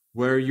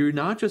where you're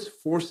not just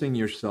forcing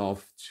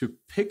yourself to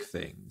pick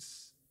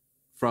things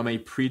from a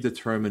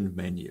predetermined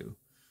menu.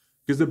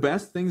 Because the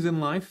best things in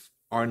life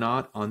are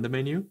not on the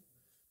menu.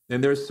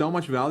 And there's so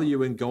much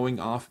value in going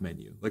off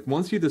menu. Like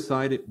once you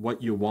decide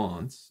what you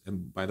want,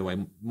 and by the way,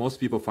 most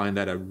people find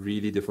that a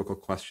really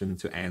difficult question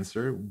to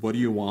answer. What do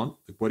you want?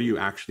 Like, what do you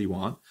actually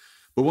want?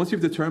 But once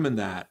you've determined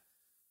that,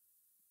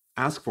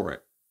 ask for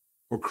it,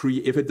 or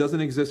create. If it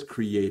doesn't exist,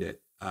 create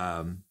it.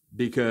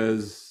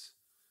 Because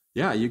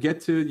yeah, you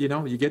get to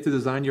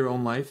design your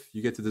own life.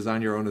 You get to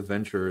design your own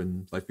adventure,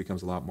 and life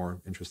becomes a lot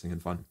more interesting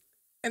and fun.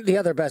 And the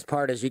other best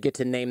part is you get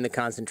to name the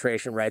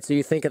concentration, right? So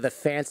you think of the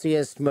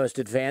fanciest, most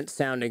advanced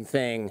sounding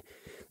thing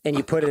and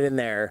you put it in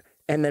there.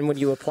 And then when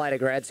you apply to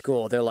grad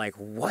school, they're like,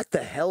 what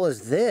the hell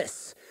is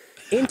this?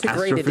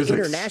 Integrated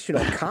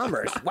international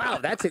commerce. Wow,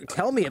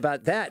 tell me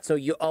about that. So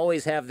you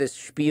always have this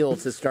spiel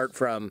to start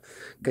from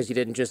because you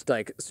didn't just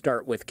like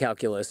start with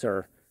calculus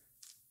or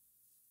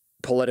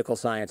political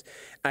science.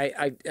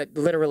 I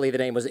literally, the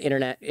name was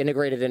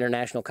Integrated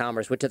International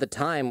Commerce, which at the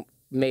time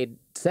made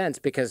sense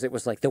because it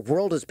was like the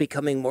world is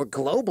becoming more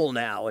global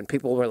now, and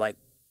people were like,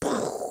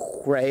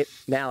 right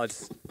now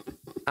it's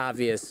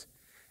obvious.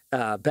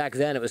 Back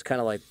then it was kind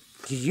of like,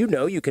 do you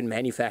know you can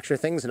manufacture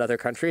things in other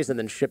countries and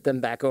then ship them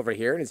back over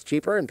here and it's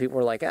cheaper? And people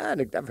were like,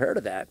 I've heard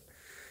of that.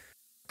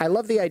 I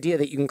love the idea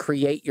that you can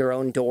create your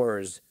own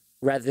doors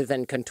rather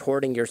than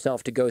contorting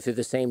yourself to go through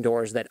the same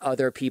doors that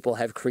other people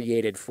have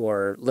created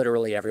for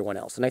literally everyone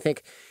else. And I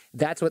think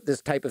that's what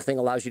this type of thing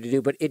allows you to do,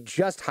 but it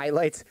just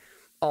highlights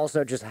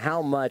also just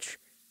how much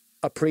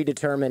a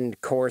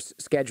predetermined course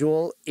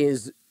schedule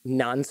is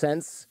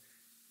nonsense,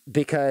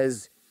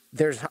 because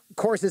there's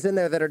courses in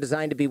there that are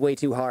designed to be way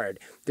too hard.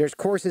 There's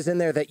courses in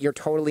there that you're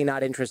totally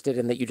not interested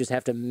in that you just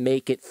have to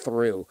make it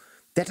through.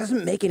 That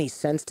doesn't make any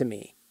sense to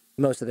me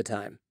most of the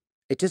time.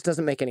 It just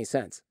doesn't make any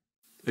sense.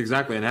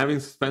 Exactly. And having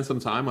spent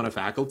some time on a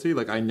faculty,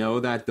 like I know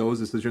that those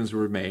decisions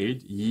were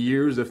made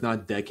years, if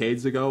not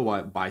decades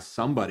ago by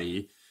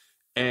somebody,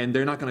 and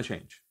they're not going to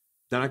change.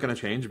 They're not going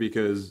to change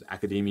because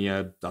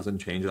academia doesn't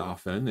change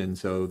often. And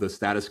so the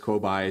status quo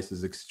bias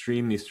is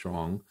extremely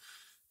strong.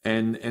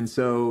 And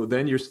so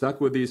then you're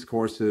stuck with these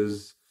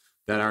courses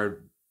that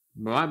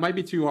might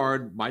be too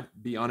hard, might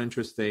be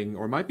uninteresting,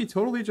 or might be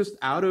totally just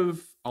out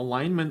of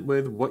alignment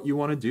with what you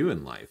want to do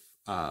in life.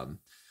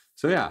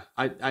 So yeah,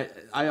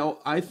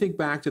 I think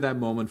back to that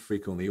moment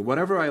frequently.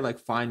 Whatever I like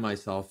find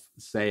myself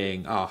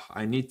saying,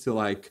 I need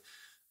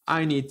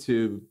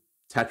to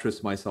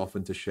Tetris myself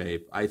into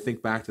shape, I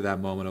think back to that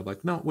moment of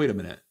like, no, wait a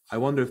minute. I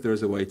wonder if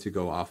there's a way to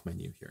go off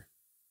menu here.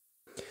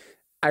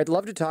 I'd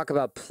love to talk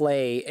about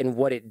play and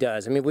what it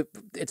does. I mean,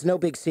 it's no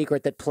big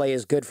secret that play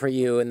is good for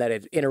you and that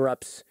it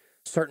interrupts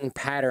certain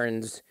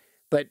patterns.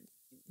 But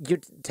you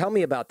tell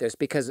me about this,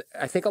 because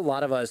I think a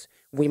lot of us,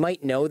 we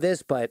might know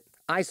this, but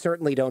I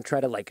certainly don't try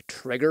to like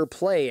trigger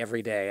play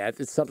every day.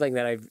 It's something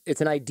that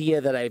it's an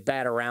idea that I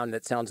bat around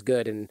that sounds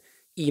good in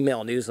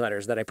email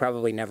newsletters that I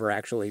probably never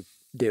actually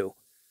do.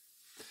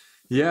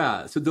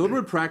 Yeah, so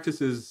deliberate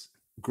practice is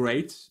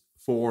great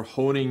for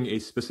honing a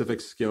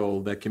specific skill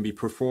that can be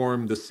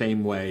performed the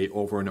same way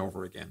over and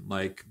over again.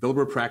 Like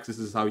deliberate practice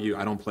is I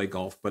don't play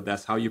golf, but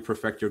that's how you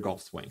perfect your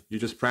golf swing. You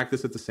just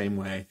practice it the same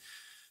way.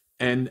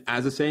 And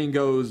as the saying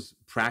goes,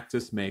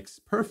 practice makes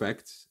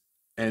perfect,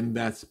 and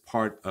that's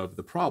part of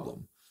the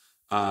problem.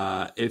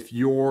 If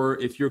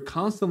you're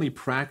constantly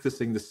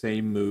practicing the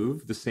same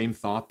move, the same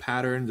thought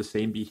pattern, the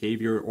same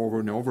behavior over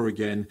and over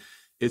again,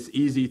 it's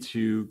easy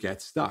to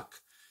get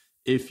stuck.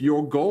 If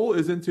your goal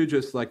isn't to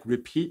just like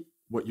repeat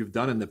what you've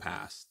done in the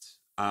past,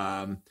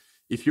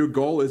 if your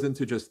goal isn't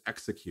to just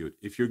execute,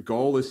 if your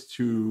goal is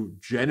to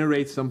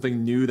generate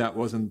something new that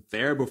wasn't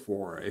there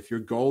before, if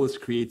your goal is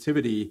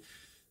creativity,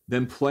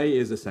 then play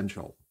is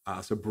essential.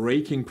 So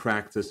breaking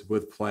practice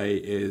with play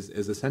is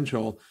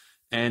essential.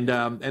 And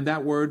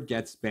that word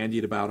gets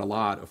bandied about a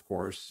lot, of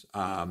course.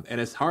 And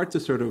it's hard to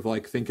sort of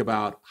like think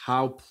about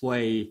how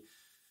play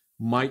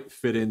might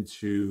fit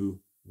into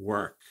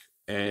work.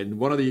 And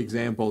one of the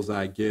examples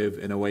I give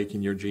in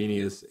Awaken Your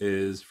Genius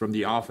is from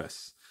The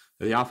Office.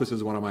 The Office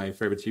is one of my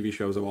favorite TV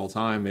shows of all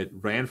time. It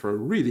ran for a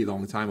really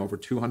long time, over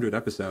 200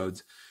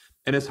 episodes.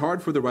 And it's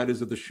hard for the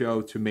writers of the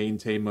show to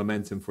maintain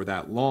momentum for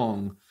that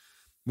long.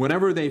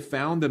 Whenever they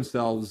found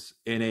themselves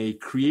in a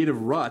creative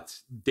rut,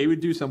 they would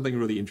do something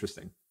really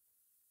interesting.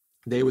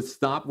 They would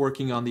stop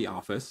working on The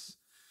Office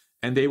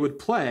and they would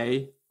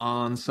play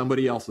on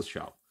somebody else's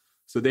show.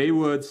 So they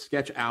would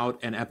sketch out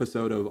an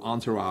episode of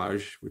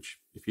Entourage, which,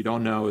 if you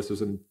don't know, this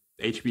was an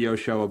HBO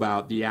show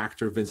about the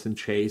actor Vincent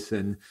Chase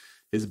and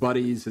his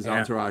buddies, his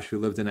entourage who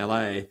lived in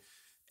LA.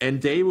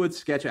 And they would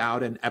sketch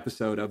out an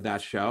episode of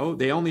that show.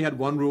 They only had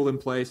one rule in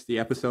place. The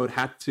episode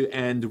had to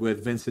end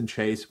with Vincent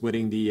Chase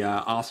winning the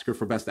Oscar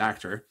for Best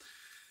Actor.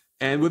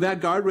 And with that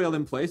guardrail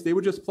in place, they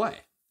would just play.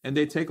 And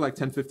they'd take like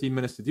 10, 15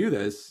 minutes to do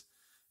this.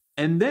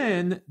 And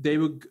then they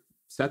would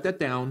set that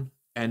down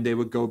and they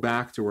would go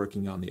back to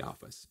working on The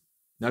Office.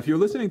 Now, if you're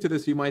listening to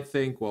this, you might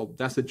think, well,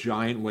 that's a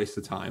giant waste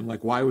of time.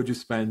 Like, why would you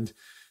spend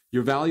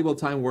your valuable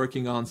time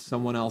working on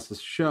someone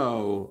else's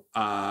show,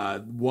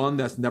 one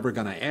that's never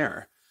going to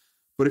air?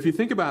 But if you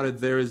think about it,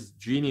 there is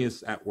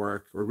genius at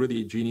work, or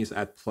really genius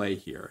at play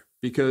here,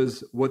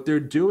 because what they're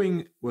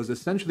doing was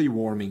essentially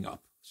warming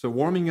up. So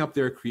warming up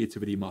their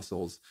creativity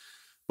muscles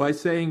by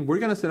saying, we're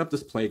going to set up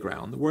this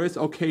playground where it's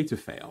okay to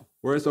fail,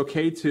 where it's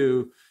okay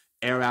to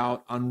air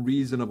out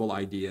unreasonable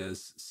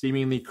ideas,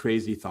 seemingly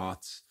crazy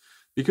thoughts,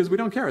 because we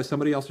don't care. It's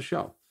somebody else's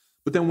show.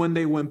 But then when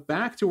they went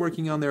back to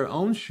working on their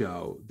own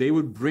show, they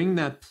would bring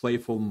that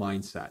playful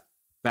mindset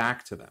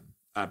back to them,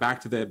 back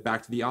to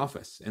the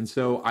office. And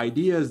so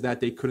ideas that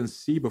they couldn't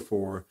see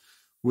before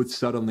would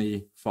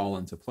suddenly fall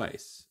into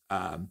place.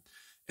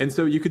 And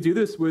so you could do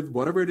this with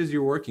whatever it is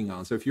you're working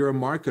on. So if you're a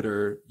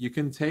marketer, you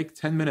can take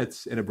 10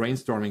 minutes in a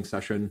brainstorming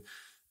session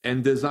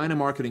and design a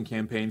marketing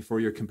campaign for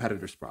your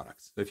competitors'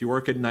 products. If you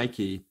work at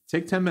Nike,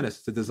 take 10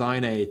 minutes to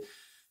design a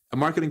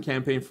marketing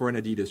campaign for an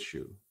Adidas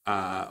shoe,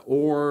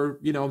 or,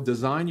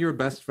 design your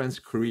best friend's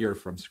career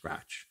from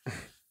scratch.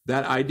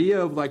 That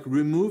idea of like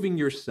removing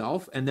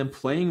yourself and then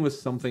playing with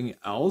something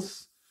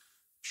else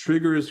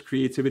triggers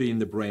creativity in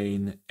the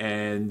brain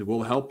and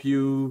will help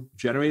you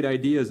generate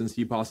ideas and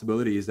see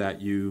possibilities that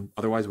you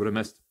otherwise would have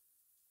missed.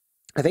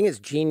 I think it's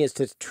genius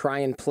to try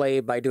and play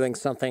by doing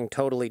something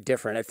totally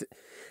different.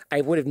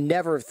 I would have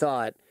never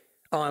thought,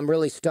 oh, I'm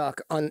really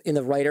stuck in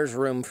the writer's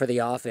room for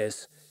The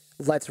Office.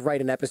 Let's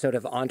write an episode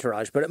of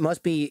Entourage. But it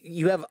must be,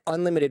 you have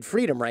unlimited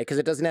freedom, right? Because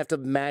it doesn't have to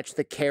match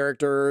the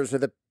characters or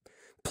the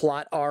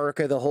plot arc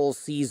of the whole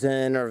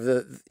season,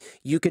 or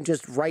you can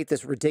just write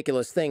this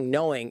ridiculous thing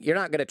knowing you're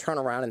not going to turn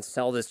around and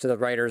sell this to the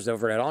writers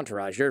over at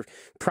Entourage. You're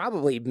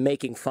probably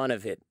making fun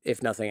of it,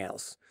 if nothing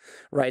else,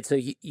 right? So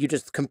you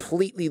just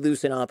completely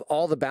loosen up,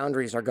 all the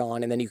boundaries are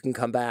gone, and then you can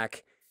come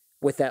back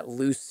with that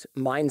loose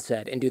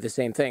mindset and do the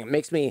same thing. It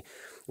makes me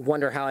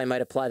wonder how I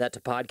might apply that to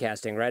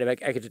podcasting, right?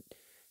 I could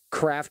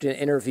craft an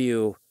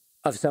interview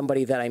of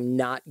somebody that I'm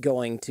not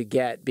going to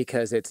get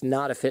because it's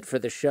not a fit for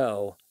the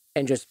show,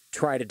 and just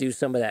try to do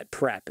some of that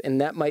prep. And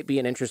that might be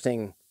an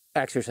interesting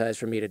exercise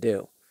for me to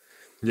do.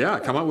 Yeah,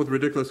 come up with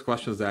ridiculous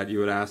questions that you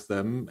would ask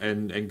them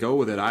and go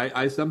with it.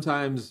 I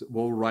sometimes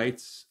will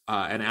write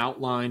an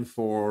outline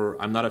for,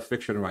 I'm not a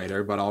fiction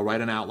writer, but I'll write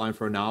an outline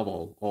for a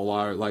novel.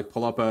 Or like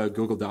pull up a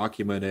Google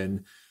document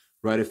and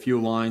write a few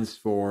lines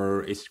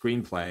for a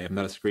screenplay. I'm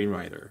not a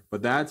screenwriter.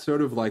 But that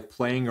sort of like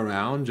playing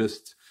around,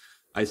 just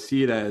I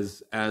see it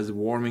as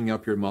warming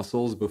up your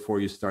muscles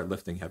before you start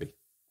lifting heavy.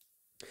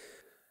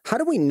 How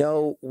do we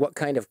know what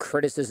kind of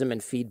criticism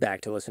and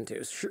feedback to listen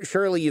to?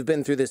 Surely you've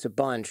been through this a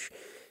bunch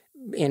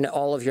in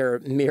all of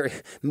your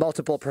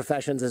multiple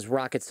professions as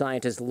rocket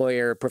scientist,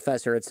 lawyer,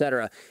 professor,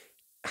 etc.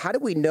 How do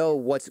we know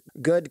what's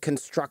good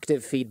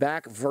constructive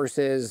feedback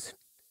versus,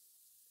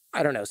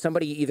 I don't know,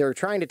 somebody either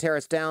trying to tear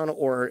us down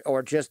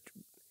or just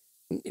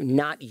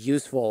not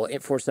useful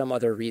for some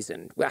other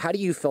reason? How do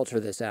you filter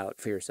this out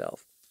for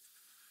yourself?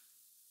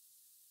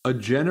 A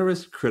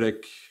generous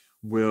critic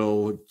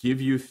will give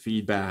you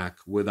feedback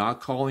without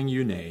calling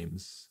you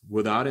names,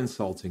 without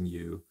insulting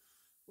you.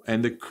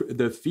 And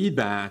the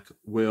feedback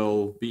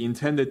will be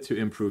intended to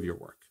improve your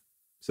work.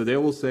 So they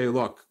will say,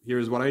 look,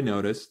 here's what I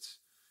noticed.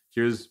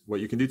 Here's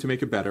what you can do to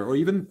make it better. Or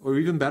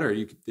even better,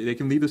 they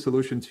can leave the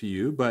solution to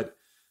you. But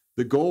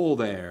the goal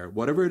there,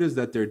 whatever it is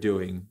that they're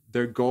doing,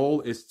 their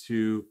goal is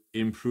to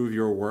improve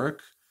your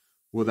work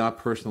without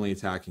personally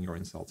attacking or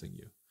insulting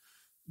you.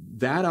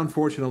 That,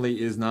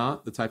 unfortunately, is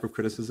not the type of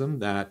criticism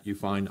that you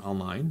find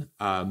online.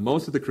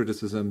 Most of the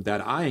criticism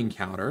that I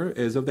encounter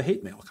is of the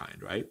hate mail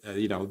kind, right?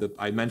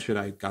 I mentioned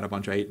I got a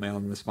bunch of hate mail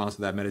in response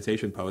to that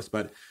meditation post,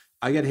 but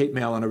I get hate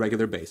mail on a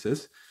regular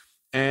basis.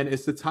 And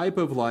it's the type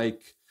of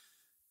like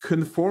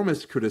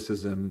conformist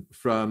criticism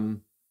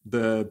from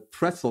the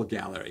pretzel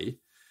gallery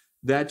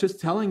that just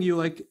telling you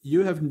like,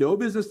 you have no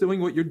business doing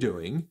what you're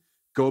doing,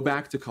 go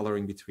back to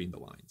coloring between the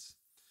lines.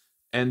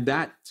 And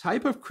that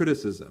type of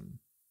criticism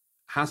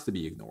has to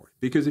be ignored,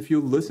 because if you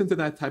listen to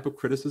that type of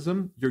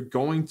criticism, you're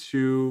going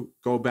to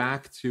go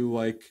back to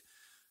like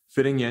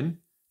fitting in,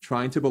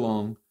 trying to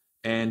belong,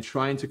 and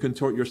trying to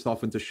contort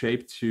yourself into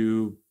shape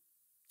to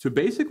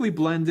basically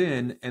blend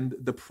in. And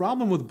the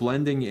problem with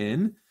blending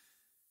in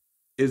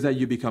is that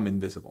you become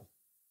invisible.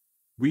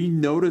 We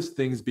notice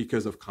things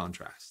because of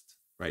contrast,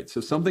 right? So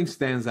something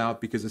stands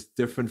out because it's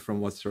different from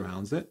what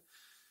surrounds it.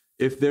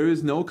 If there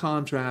is no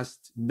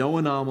contrast, no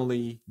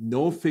anomaly,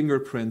 no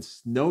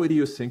fingerprints, no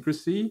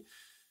idiosyncrasy,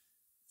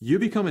 you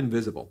become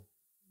invisible.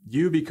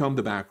 You become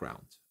the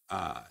background.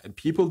 And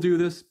people do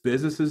this,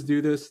 businesses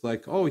do this,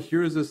 like, oh,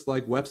 here's this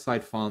like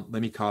website font,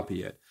 let me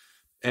copy it.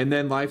 And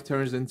then life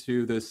turns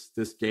into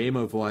this game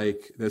of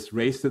like this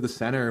race to the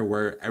center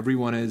where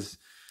everyone is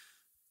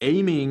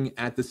aiming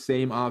at the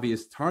same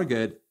obvious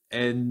target.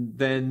 And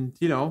then,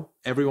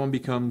 everyone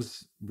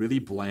becomes really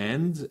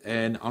bland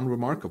and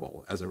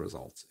unremarkable as a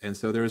result. And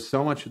so there's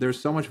so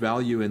much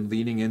value in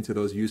leaning into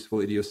those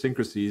useful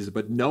idiosyncrasies,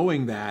 but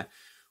knowing that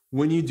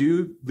when you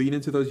do lean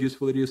into those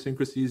useful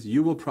idiosyncrasies,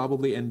 you will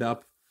probably end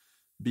up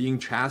being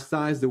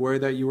chastised the way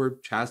that you were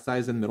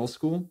chastised in middle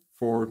school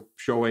for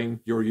showing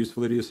your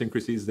useful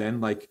idiosyncrasies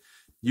then. Like,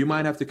 you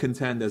might have to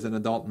contend as an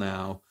adult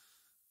now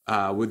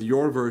with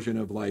your version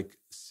of like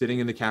sitting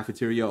in the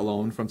cafeteria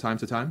alone from time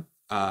to time.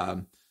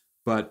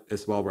 But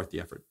it's well worth the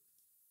effort.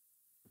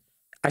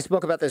 I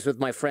spoke about this with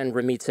my friend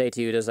Ramit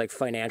Sethi, who does like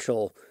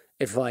financial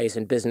advice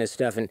and business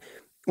stuff. And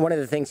one of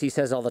the things he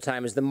says all the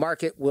time is the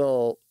market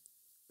will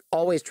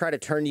always try to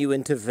turn you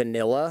into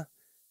vanilla,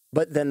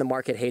 but then the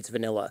market hates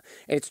vanilla.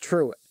 And it's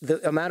true.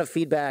 The amount of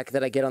feedback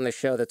that I get on the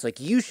show that's like,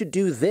 you should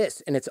do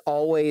this. And it's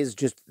always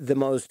just the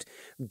most,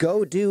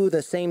 go do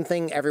the same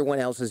thing everyone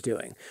else is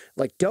doing.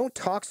 Like, don't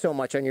talk so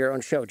much on your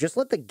own show. Just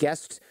let the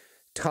guests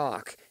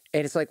talk.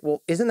 And it's like,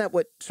 well, isn't that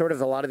what sort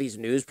of a lot of these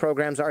news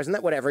programs are? Isn't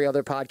that what every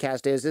other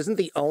podcast is? Isn't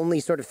the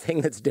only sort of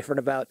thing that's different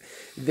about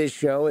this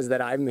show is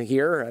that I'm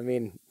here? I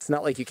mean, it's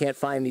not like you can't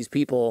find these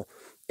people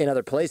in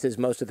other places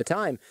most of the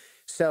time.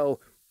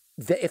 So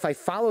if I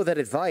follow that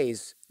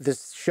advice, the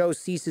show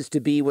ceases to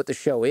be what the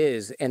show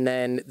is. And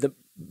then the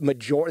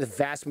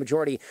vast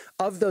majority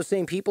of those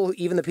same people,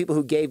 even the people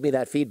who gave me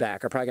that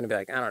feedback, are probably going to be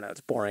like, I don't know, it's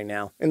boring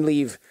now, and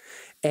leave.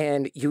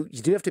 And you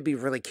do have to be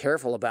really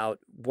careful about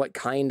what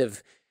kind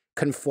of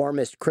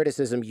conformist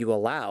criticism you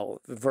allow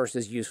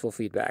versus useful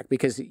feedback,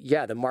 because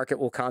yeah, the market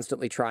will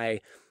constantly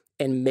try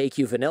and make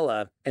you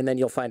vanilla, and then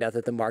you'll find out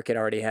that the market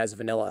already has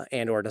vanilla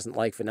and or doesn't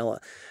like vanilla.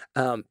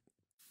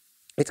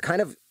 It's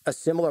kind of a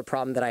similar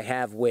problem that I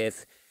have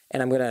with,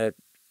 and I'm going to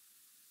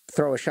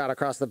throw a shot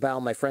across the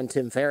bow, my friend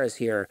Tim Ferriss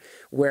here,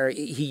 where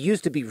he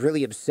used to be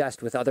really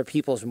obsessed with other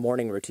people's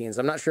morning routines.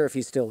 I'm not sure if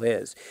he still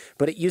is,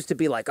 but it used to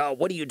be like, oh,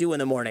 what do you do in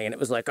the morning? And it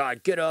was like, oh,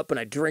 I'd get up and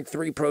I'd drink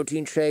 3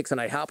 protein shakes and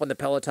I'd hop on the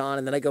Peloton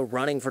and then I go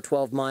running for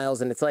 12 miles.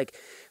 And it's like,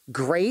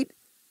 great,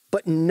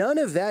 but none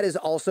of that is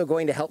also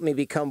going to help me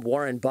become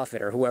Warren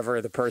Buffett or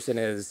whoever the person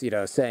is,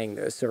 saying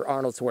this, or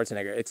Arnold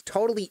Schwarzenegger. It's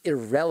totally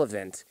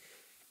irrelevant.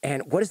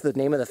 And what is the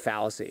name of the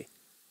fallacy?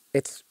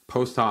 It's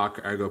post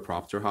hoc ergo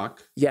propter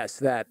hoc. Yes,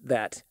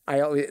 that. I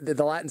always,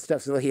 the Latin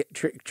stuff's really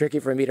tricky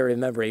for me to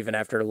remember even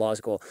after law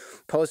school.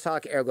 Post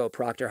hoc ergo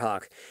propter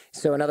hoc.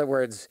 So in other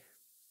words,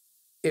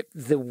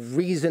 the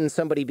reason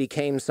somebody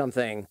became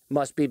something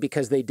must be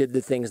because they did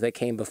the things that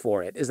came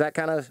before it. Is that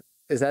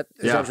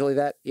essentially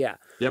that? Yeah.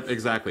 Yep,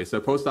 exactly. So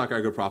post hoc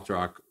ergo propter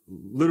hoc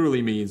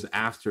literally means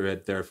after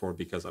it, therefore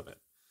because of it.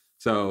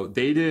 So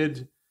they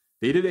did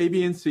A,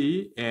 B, and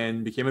C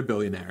and became a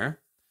billionaire.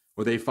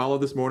 Or they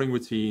followed this morning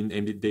routine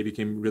and they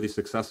became really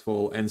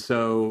successful. And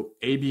so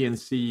A, B, and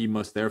C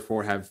must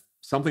therefore have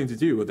something to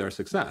do with their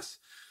success.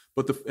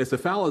 But it's a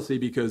fallacy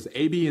because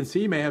A, B, and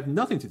C may have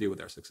nothing to do with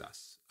their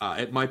success.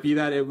 It might be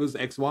that it was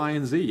X, Y,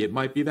 and Z. It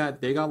might be that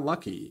they got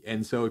lucky.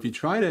 And so if you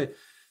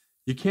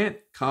can't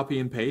copy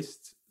and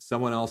paste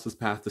someone else's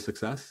path to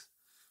success.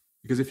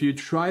 Because if you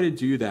try to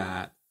do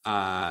that,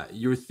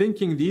 you're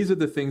thinking these are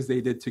the things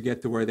they did to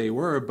get to where they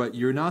were, but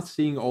you're not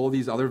seeing all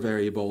these other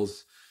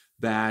variables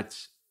that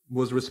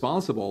was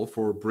responsible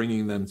for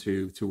bringing them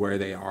to where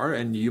they are.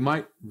 And you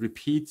might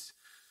repeat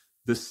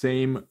the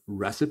same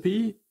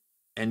recipe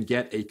and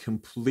get a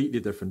completely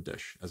different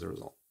dish as a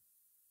result.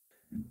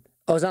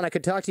 Ozan, I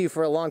could talk to you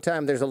for a long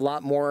time. There's a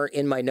lot more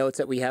in my notes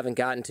that we haven't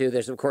gotten to.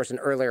 There's, of course, an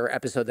earlier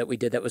episode that we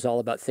did that was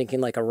all about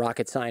thinking like a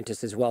rocket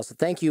scientist as well. So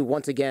thank you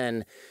once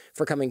again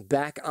for coming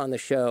back on the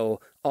show.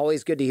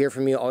 Always good to hear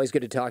from you. Always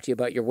good to talk to you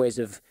about your ways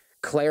of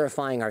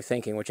clarifying our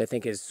thinking, which I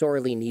think is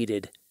sorely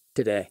needed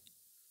today.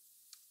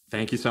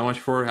 Thank you so much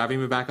for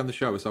having me back on the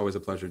show. It's always a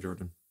pleasure,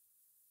 Jordan.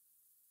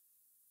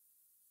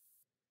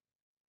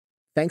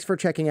 Thanks for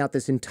checking out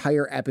this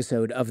entire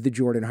episode of The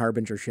Jordan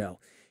Harbinger Show.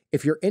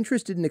 If you're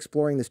interested in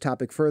exploring this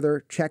topic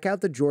further, check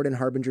out the Jordan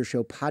Harbinger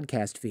Show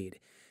podcast feed.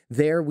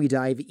 There, we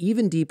dive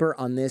even deeper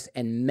on this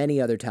and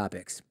many other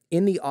topics.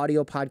 In the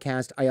audio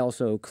podcast, I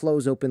also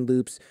close open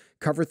loops,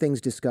 cover things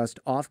discussed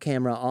off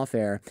camera, off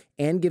air,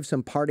 and give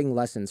some parting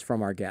lessons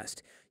from our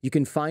guest. You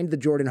can find The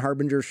Jordan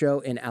Harbinger Show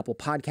in Apple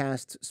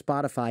Podcasts,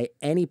 Spotify,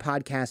 any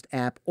podcast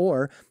app,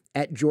 or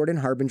at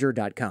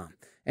jordanharbinger.com.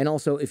 And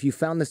also, if you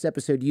found this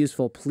episode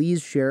useful,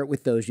 please share it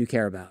with those you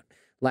care about.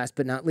 Last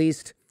but not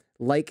least,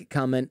 like,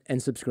 comment,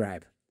 and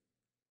subscribe.